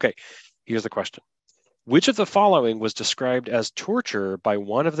psychometrics. Okay, here's the question. Which of the following was described as torture by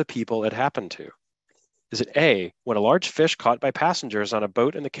one of the people it happened to? Is it A, when a large fish caught by passengers on a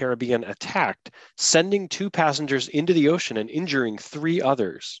boat in the Caribbean attacked, sending 2 passengers into the ocean and injuring 3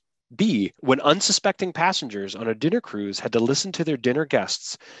 others? B, when unsuspecting passengers on a dinner cruise had to listen to their dinner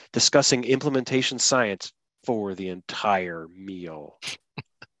guests discussing implementation science for the entire meal?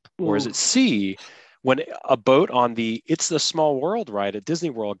 Or is it C, when a boat on the It's the Small World ride at Disney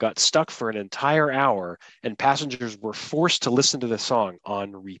World got stuck for an entire hour and passengers were forced to listen to the song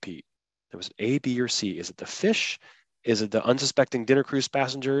on repeat? There was A, B, or C. Is it the fish? Is it the unsuspecting dinner cruise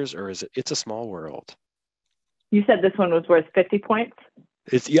passengers? Or is it It's a Small World? You said this one was worth 50 points?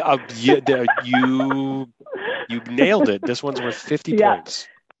 It's you nailed it. This one's worth 50 points.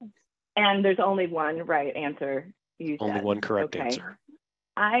 And there's only one right answer. Only one correct answer.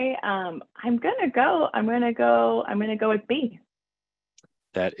 I'm gonna go with B.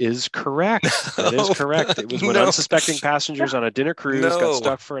 That is correct. That is correct. It was when unsuspecting passengers on a dinner cruise got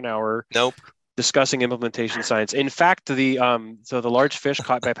stuck for an hour. Discussing implementation science. In fact, the large fish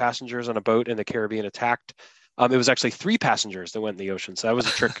caught by passengers on a boat in the Caribbean attacked. It was actually 3 passengers that went in the ocean. So that was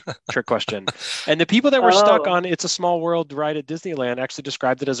a trick question. And the people that were stuck on It's a Small World ride at Disneyland actually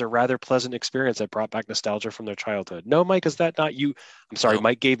described it as a rather pleasant experience that brought back nostalgia from their childhood. No, Mike, is that not you? I'm sorry,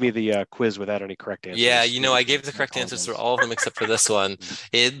 Mike gave me the quiz without any correct answers. Yeah, I gave the correct answers for all of them except for this one.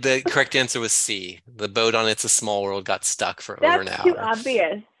 The correct answer was C. The boat on It's a Small World got stuck for over an hour. That's too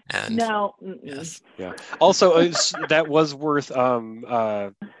obvious. And no. Yes. Yeah. Also, that was worth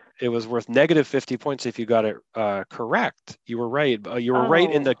it was worth negative 50 points if you got it correct. You were right. You were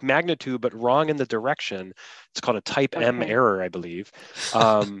right in the magnitude, but wrong in the direction. It's called a type M error, I believe.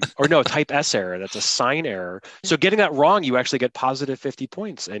 Or no, type S error. That's a sign error. So getting that wrong, you actually get positive 50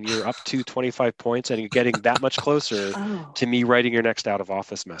 points, and you're up to 25 points, and you're getting that much closer to me writing your next out of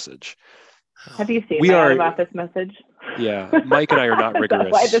office message. Have you seen my out of office message? Yeah, Mike and I are not rigorous.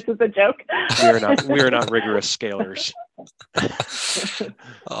 That's why this is a joke. We are not rigorous scalers.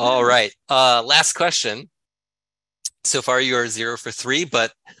 All right. Last question. So far, you are 0 for 3,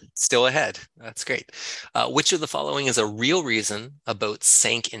 but still ahead. That's great. Which of the following is a real reason a boat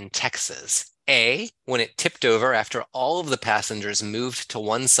sank in Texas? A, when it tipped over after all of the passengers moved to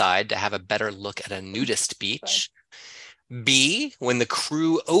one side to have a better look at a nudist beach. B, when the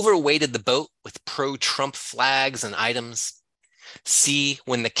crew overweighted the boat with pro-Trump flags and items. C,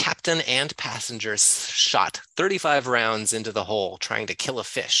 when the captain and passengers shot 35 rounds into the hole trying to kill a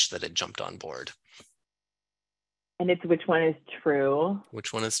fish that had jumped on board. And it's which one is true?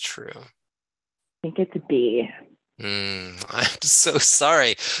 Which one is true? I think it's B. I'm so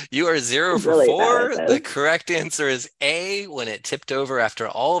sorry. You are 0 for 4. The correct answer is A, when it tipped over after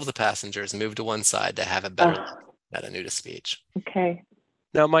all of the passengers moved to one side to have a better look. meta nudist speech. Okay.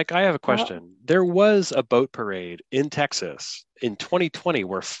 Now, Mike, I have a Well, question. There was a boat parade in Texas in 2020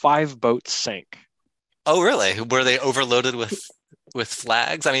 where 5 boats sank. Oh, really? Were they overloaded with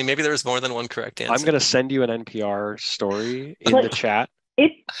flags? I mean, maybe there was more than one correct I'm answer. going to send you an NPR story in but the chat.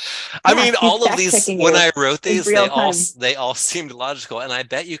 it, I yeah, mean, she's all of fact these, checking when you I wrote in these, real time. they all seemed logical, and I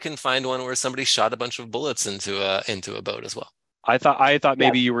bet you can find one where somebody shot a bunch of bullets into a boat as well. I thought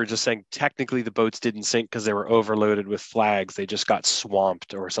maybe Yep. you were just saying technically the boats didn't sink because they were overloaded with flags. They just got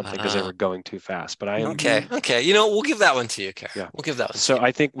swamped or something because they Ah, were going too fast. But I am, okay, Mhm. okay. We'll give that one to you, Kara. yeah. We'll give that one to So you.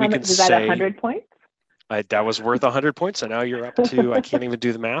 I think How we much can is that? say 100 points? that was worth 100 points. So now you're up to, I can't even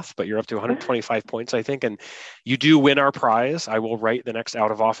do the math, but you're up to 125 points, I think. And you do win our prize. I will write the next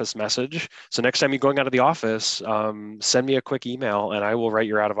out of office message. So next time you're going out of the office, send me a quick email and I will write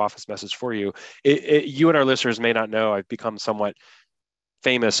your out of office message for you. You and our listeners may not know, I've become somewhat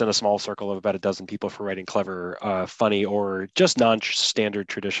famous in a small circle of about a dozen people for writing clever, funny, or just non-standard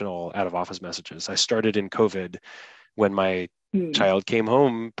traditional out of office messages. I started in COVID when my Hmm. child came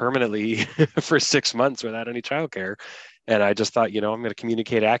home permanently for 6 months without any childcare. And I just thought, I'm going to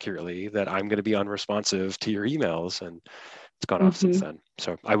communicate accurately that I'm going to be unresponsive to your emails. And it's gone off since Hmm. then.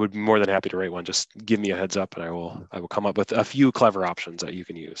 So I would be more than happy to write one. Just give me a heads up and I will come up with a few clever options that you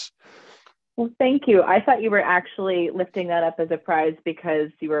can use. Well, thank you. I thought you were actually lifting that up as a prize because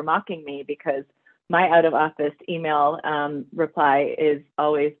you were mocking me because my out of office email reply is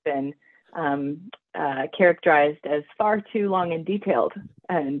always been characterized as far too long and detailed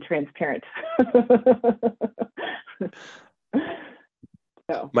and transparent.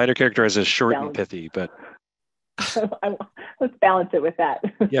 So Mine are characterized as short and balance. pithy, but Let's balance it with that.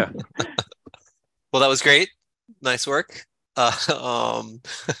 yeah. Well, that was great. Nice work. Um,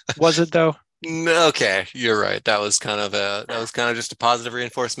 Was it though? okay, you're right. That was kind of just a positive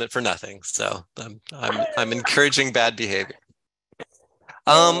reinforcement for nothing. So I'm encouraging bad behavior.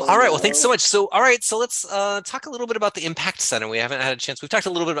 Oh All right. Well, thanks so no. much. So, all right. So let's talk a little bit about the Impact Center. We haven't had a chance. We've talked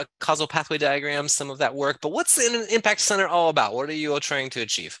a little bit about causal pathway diagrams, some of that work, but what's the Impact Center all about? What are you all trying to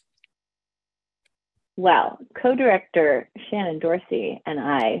achieve? Well, co-director Shannon Dorsey and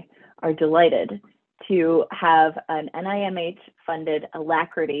I are delighted to have an NIMH-funded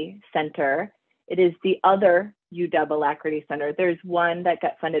Alacrity Center. It is the other UW Alacrity Center. There's one that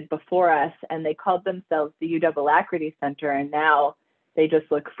got funded before us, and they called themselves the UW Alacrity Center, and now they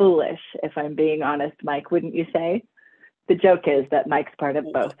just look foolish, if I'm being honest, Mike, wouldn't you say? The joke is that Mike's part of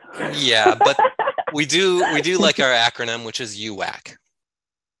both. Yeah, but we do like our acronym, which is UWAC.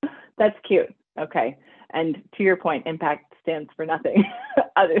 That's cute. Okay. And to your point, impact stands for nothing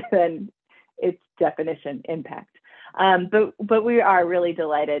other than its definition, impact. But we are really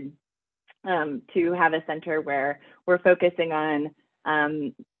delighted to have a center where we're focusing on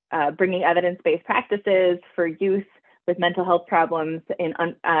bringing evidence-based practices for youth with mental health problems in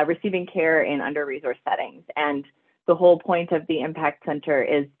receiving care in under-resourced settings. And the whole point of the Impact Center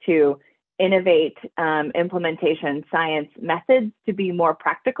is to innovate implementation science methods to be more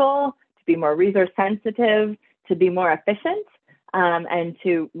practical, to be more resource sensitive, to be more efficient, and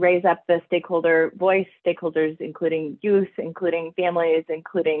to raise up the stakeholder voice, stakeholders including youth, including families,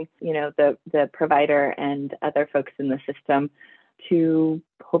 including the provider and other folks in the system, to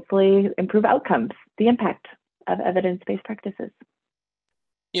hopefully improve outcomes, the impact of evidence-based practices.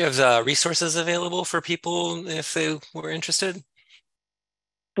 You have resources available for people if they were interested?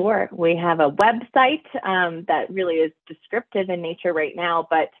 Sure. We have a website that really is descriptive in nature right now,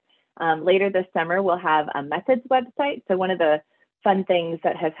 but later this summer we'll have a methods website. So one of the fun things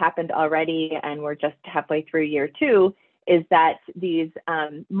that has happened already, and we're just halfway through year 2, is that these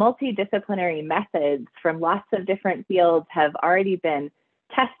multidisciplinary methods from lots of different fields have already been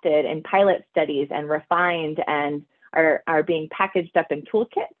tested in pilot studies and refined and are being packaged up in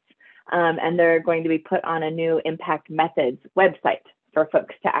toolkits. And they're going to be put on a new Impact Methods website for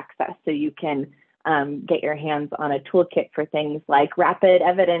folks to access. So you can get your hands on a toolkit for things like rapid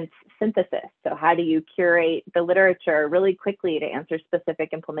evidence synthesis. So how do you curate the literature really quickly to answer specific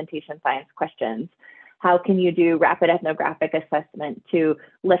implementation science questions? How can you do rapid ethnographic assessment to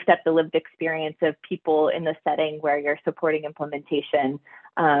lift up the lived experience of people in the setting where you're supporting implementation,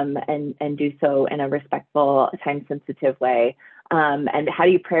 and do so in a respectful, time-sensitive way? And how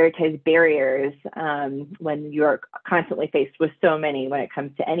do you prioritize barriers when you're constantly faced with so many when it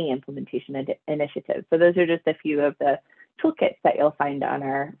comes to any implementation initiative? So those are just a few of the toolkits that you'll find on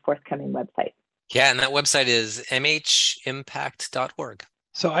our forthcoming website. Yeah, and that website is mhimpact.org.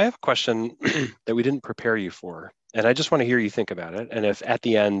 So I have a question that we didn't prepare you for, and I just want to hear you think about it. And if at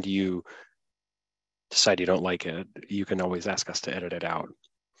the end you decide you don't like it, you can always ask us to edit it out.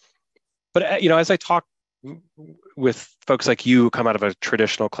 But as I talk with folks like you who come out of a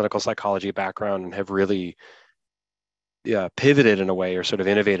traditional clinical psychology background and have really pivoted in a way or sort of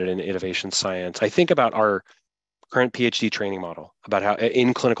innovated in innovation science, I think about our current PhD training model, about how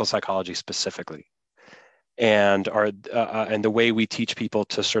in clinical psychology specifically, and and the way we teach people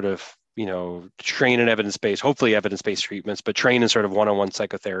to sort of train in evidence-based, hopefully evidence-based treatments, but train in sort of one-on-one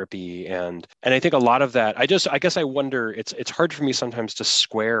psychotherapy. And I think a lot of that, I guess I wonder, it's hard for me sometimes to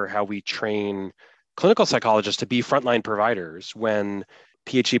square how we train clinical psychologists to be frontline providers when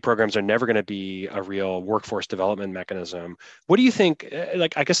PhD programs are never going to be a real workforce development mechanism. What do you think?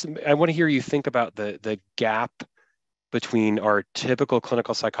 Like, I guess I want to hear you think about the gap between our typical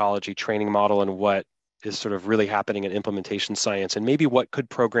clinical psychology training model and what is sort of really happening in implementation science, and maybe what could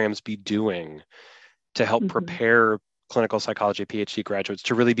programs be doing to help Mm-hmm. prepare clinical psychology PhD graduates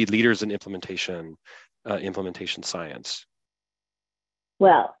to really be leaders in implementation science.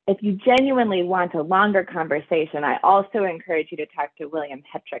 Well, if you genuinely want a longer conversation, I also encourage you to talk to William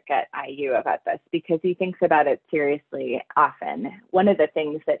Hetrick at IU about this because he thinks about it seriously often. One of the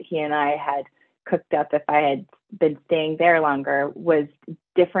things that he and I had cooked up if I had been staying there longer was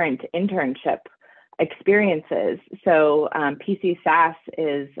different internship experiences. So PC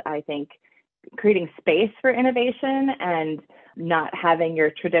is, I think, creating space for innovation and not having your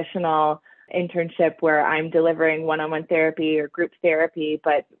traditional internship where I'm delivering one-on-one therapy or group therapy,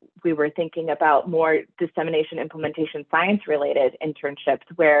 but we were thinking about more dissemination implementation science related internships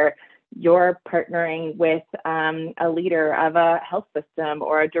where you're partnering with a leader of a health system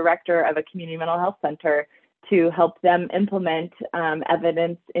or a director of a community mental health center to help them implement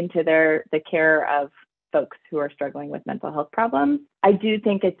evidence into the care of folks who are struggling with mental health problems. I do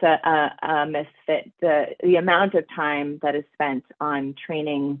think it's a misfit. The amount of time that is spent on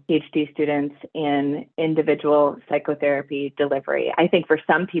training PhD students in individual psychotherapy delivery. I think for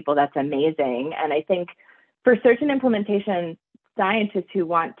some people that's amazing. And I think for certain implementation scientists who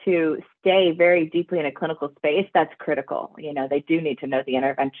want to stay very deeply in a clinical space, that's critical. They do need to know the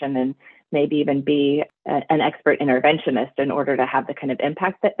intervention and maybe even be an expert interventionist in order to have the kind of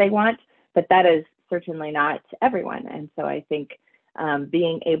impact that they want. But that is certainly not everyone. And so I think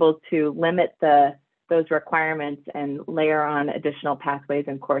being able to limit those requirements and layer on additional pathways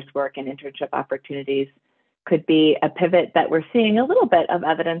and coursework and internship opportunities could be a pivot that we're seeing a little bit of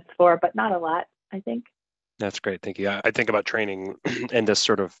evidence for, but not a lot, I think. That's great. Thank you. I think about training and this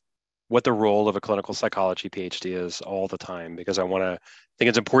sort of what the role of a clinical psychology PhD is all the time, because I think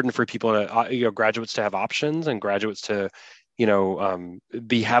it's important for people to, graduates to have options and graduates to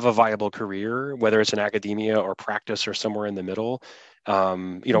have a viable career, whether it's in academia or practice or somewhere in the middle,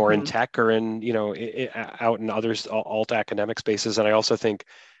 or in tech or in, out in others alt academic spaces. And I also think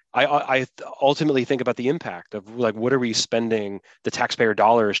I ultimately think about the impact of like, what are we spending the taxpayer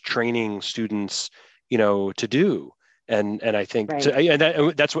dollars training students, to do? And I think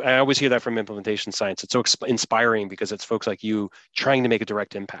Right. that's what I always hear that from implementation science. It's so inspiring because it's folks like you trying to make a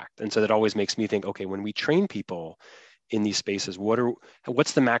direct impact. And so that always makes me think, okay, when we train people in these spaces,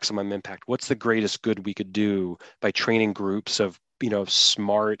 what's the maximum impact? What's the greatest good we could do by training groups of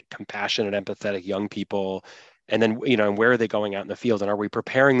smart, compassionate, empathetic young people? And then and where are they going out in the field? And are we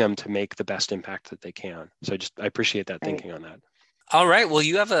preparing them to make the best impact that they can? So I appreciate that Right. thinking on that. All right. Well,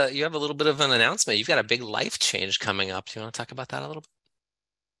 you have a little bit of an announcement. You've got a big life change coming up. Do you want to talk about that a little bit?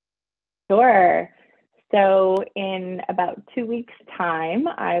 Sure. So in about 2 weeks' time,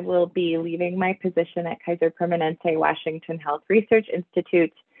 I will be leaving my position at Kaiser Permanente Washington Health Research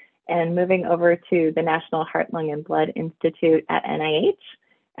Institute and moving over to the National Heart, Lung, and Blood Institute at NIH.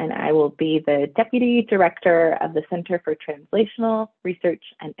 And I will be the Deputy Director of the Center for Translational Research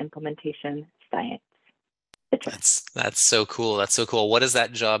and Implementation Science. That's so cool. That's so cool. What is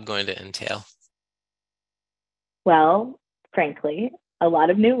that job going to entail? Well, frankly, a lot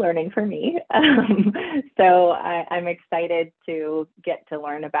of new learning for me. So I'm excited to get to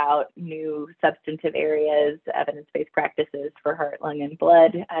learn about new substantive areas, evidence-based practices for heart, lung, and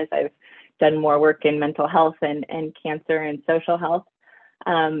blood, as I've done more work in mental health and cancer and social health.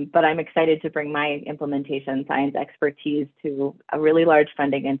 But I'm excited to bring my implementation science expertise to a really large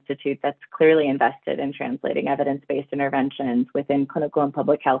funding institute that's clearly invested in translating evidence-based interventions within clinical and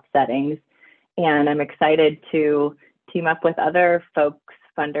public health settings. And I'm excited to team up with other folks,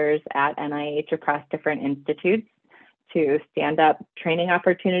 funders at NIH across different institutes to stand up training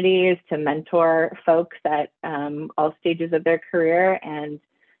opportunities, to mentor folks at all stages of their career and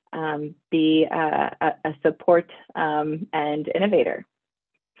be a support and innovator.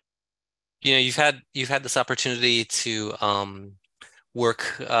 You've had this opportunity to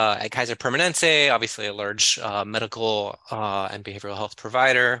work at Kaiser Permanente, obviously a large medical and behavioral health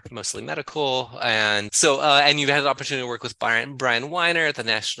provider, mostly medical. And so, and you've had the opportunity to work with Brian Weiner at the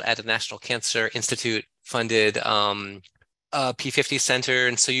National Cancer Institute funded P50 Center.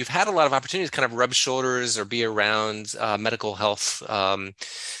 And so you've had a lot of opportunities to kind of rub shoulders or be around medical health um,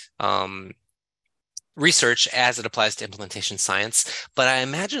 research as it applies to implementation science. But I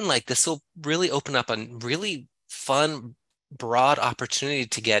imagine like this will really open up a really fun, broad opportunity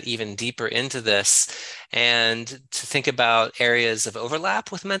to get even deeper into this and to think about areas of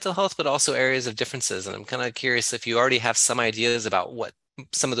overlap with mental health, but also areas of differences. And I'm kind of curious if you already have some ideas about what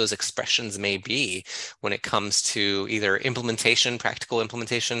some of those expressions may be when it comes to either implementation, practical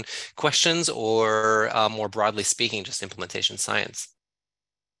implementation questions, or more broadly speaking, just implementation science.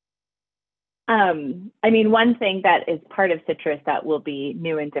 I mean, one thing that is part of Citrus that will be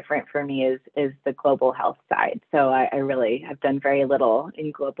new and different for me is the global health side. So I really have done very little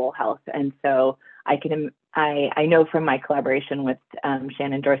in global health, and so I know from my collaboration with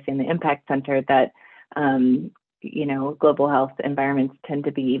Shannon Dorsey and the Impact Center that global health environments tend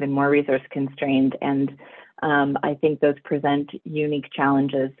to be even more resource constrained, and I think those present unique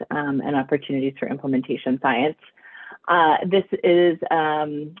challenges and opportunities for implementation science. This is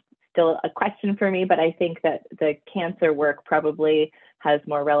still a question for me, but I think that the cancer work probably has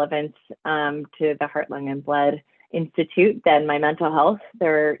more relevance to the Heart, Lung, and Blood Institute than my mental health.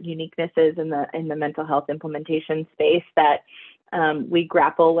 There are uniquenesses in the mental health implementation space that we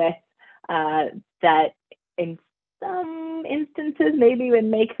grapple with that in some instances maybe would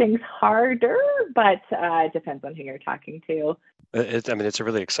make things harder, but it depends on who you're talking to. It's a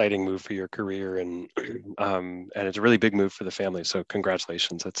really exciting move for your career, and it's a really big move for the family. So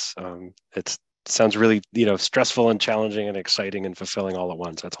congratulations. It sounds really stressful and challenging and exciting and fulfilling all at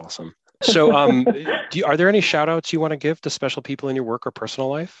once. That's awesome. So are there any shout outs you want to give to special people in your work or personal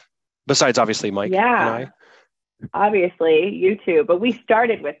life besides obviously Mike and I? Obviously you too, but we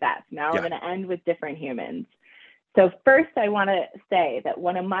started with that. Now we're going to end with different humans. So first, I want to say that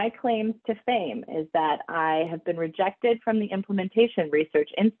one of my claims to fame is that I have been rejected from the Implementation Research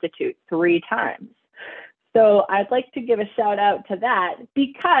Institute 3 times. So I'd like to give a shout out to that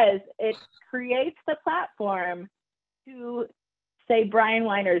because it creates the platform to say Brian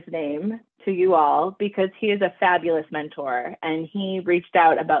Weiner's name to you all, because he is a fabulous mentor, and he reached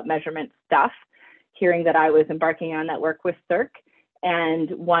out about measurement stuff, hearing that I was embarking on that work with CERC and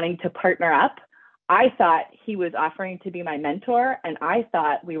wanting to partner up. I thought he was offering to be my mentor, and I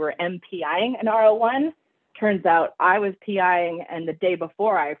thought we were MPIing an R01. Turns out I was PIing, and the day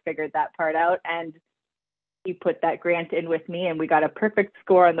before I figured that part out, and he put that grant in with me, and we got a perfect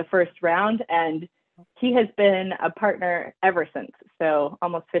score on the first round, and he has been a partner ever since. So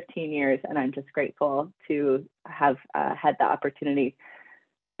almost 15 years, and I'm just grateful to have had the opportunity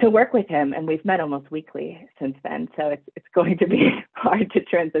to work with him, and we've met almost weekly since then. So it's going to be hard to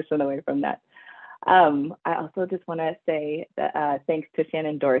transition away from that. I also just want to say that thanks to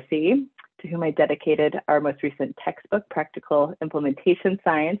Shannon Dorsey, to whom I dedicated our most recent textbook, Practical Implementation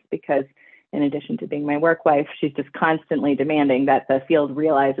Science, because in addition to being my work wife, she's just constantly demanding that the field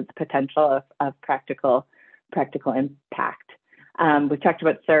realize its potential of practical impact. We talked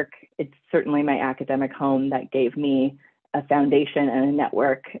about CERC. It's certainly my academic home that gave me a foundation and a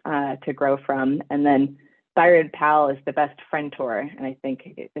network to grow from. And then Byron Powell is the best friend-tor, and I think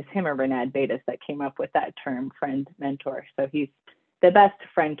it's him or Bernard Betis that came up with that term, friend-mentor. So he's the best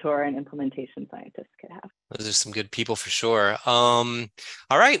friend-tor an implementation scientist could have. Those are some good people for sure. All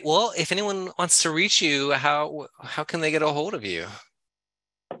right. Well, if anyone wants to reach you, how can they get a hold of you?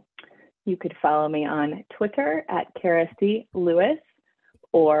 You could follow me on Twitter at Cara C. Lewis,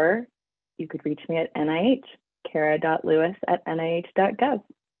 or you could reach me at NIH, cara.lewis@nih.gov.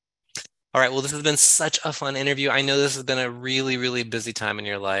 All right. Well, this has been such a fun interview. I know this has been a really, really busy time in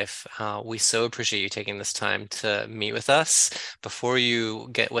your life. We so appreciate you taking this time to meet with us before you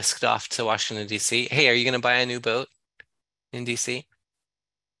get whisked off to Washington, D.C. Hey, are you going to buy a new boat in D.C.?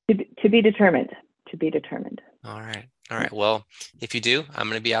 To be determined. To be determined. All right. All right. Well, if you do, I'm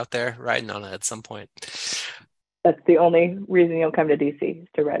going to be out there riding on it at some point. That's the only reason you'll come to D.C. is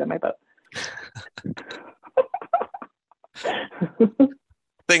to ride on my boat.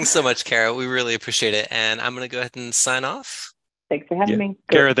 Thanks so much, Cara. We really appreciate it. And I'm going to go ahead and sign off. Thanks for having me.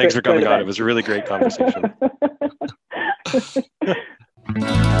 Cara, thanks for coming on. It was a really great conversation.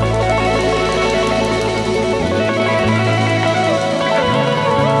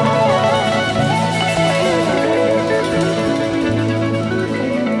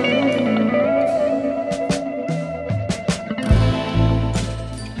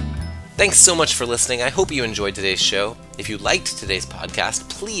 Thanks so much for listening. I hope you enjoyed today's show. If you liked today's podcast,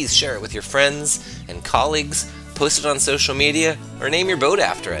 please share it with your friends and colleagues, post it on social media, or name your boat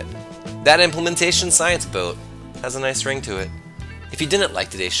after it. That implementation science boat has a nice ring to it. If you didn't like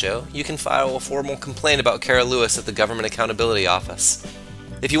today's show, you can file a formal complaint about Cara Lewis at the Government Accountability Office.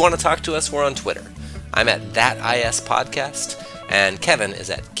 If you want to talk to us, we're on Twitter. I'm at ThatISPodcast, and Kevin is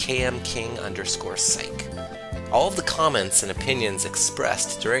at KMKing_psych. All of the comments and opinions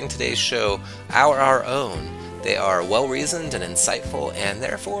expressed during today's show are our own. They are well-reasoned and insightful, and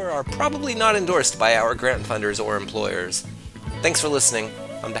therefore are probably not endorsed by our grant funders or employers. Thanks for listening.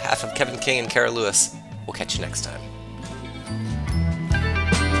 On behalf of Kevin King and Cara Lewis, we'll catch you next time.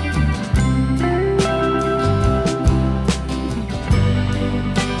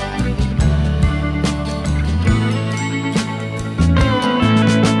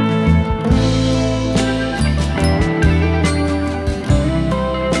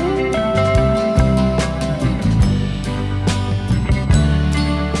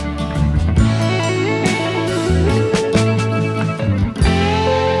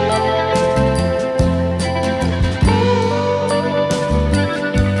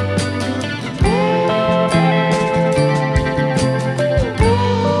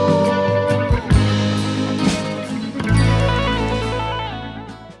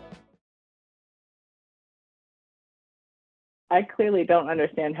 I clearly don't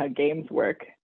understand how games work.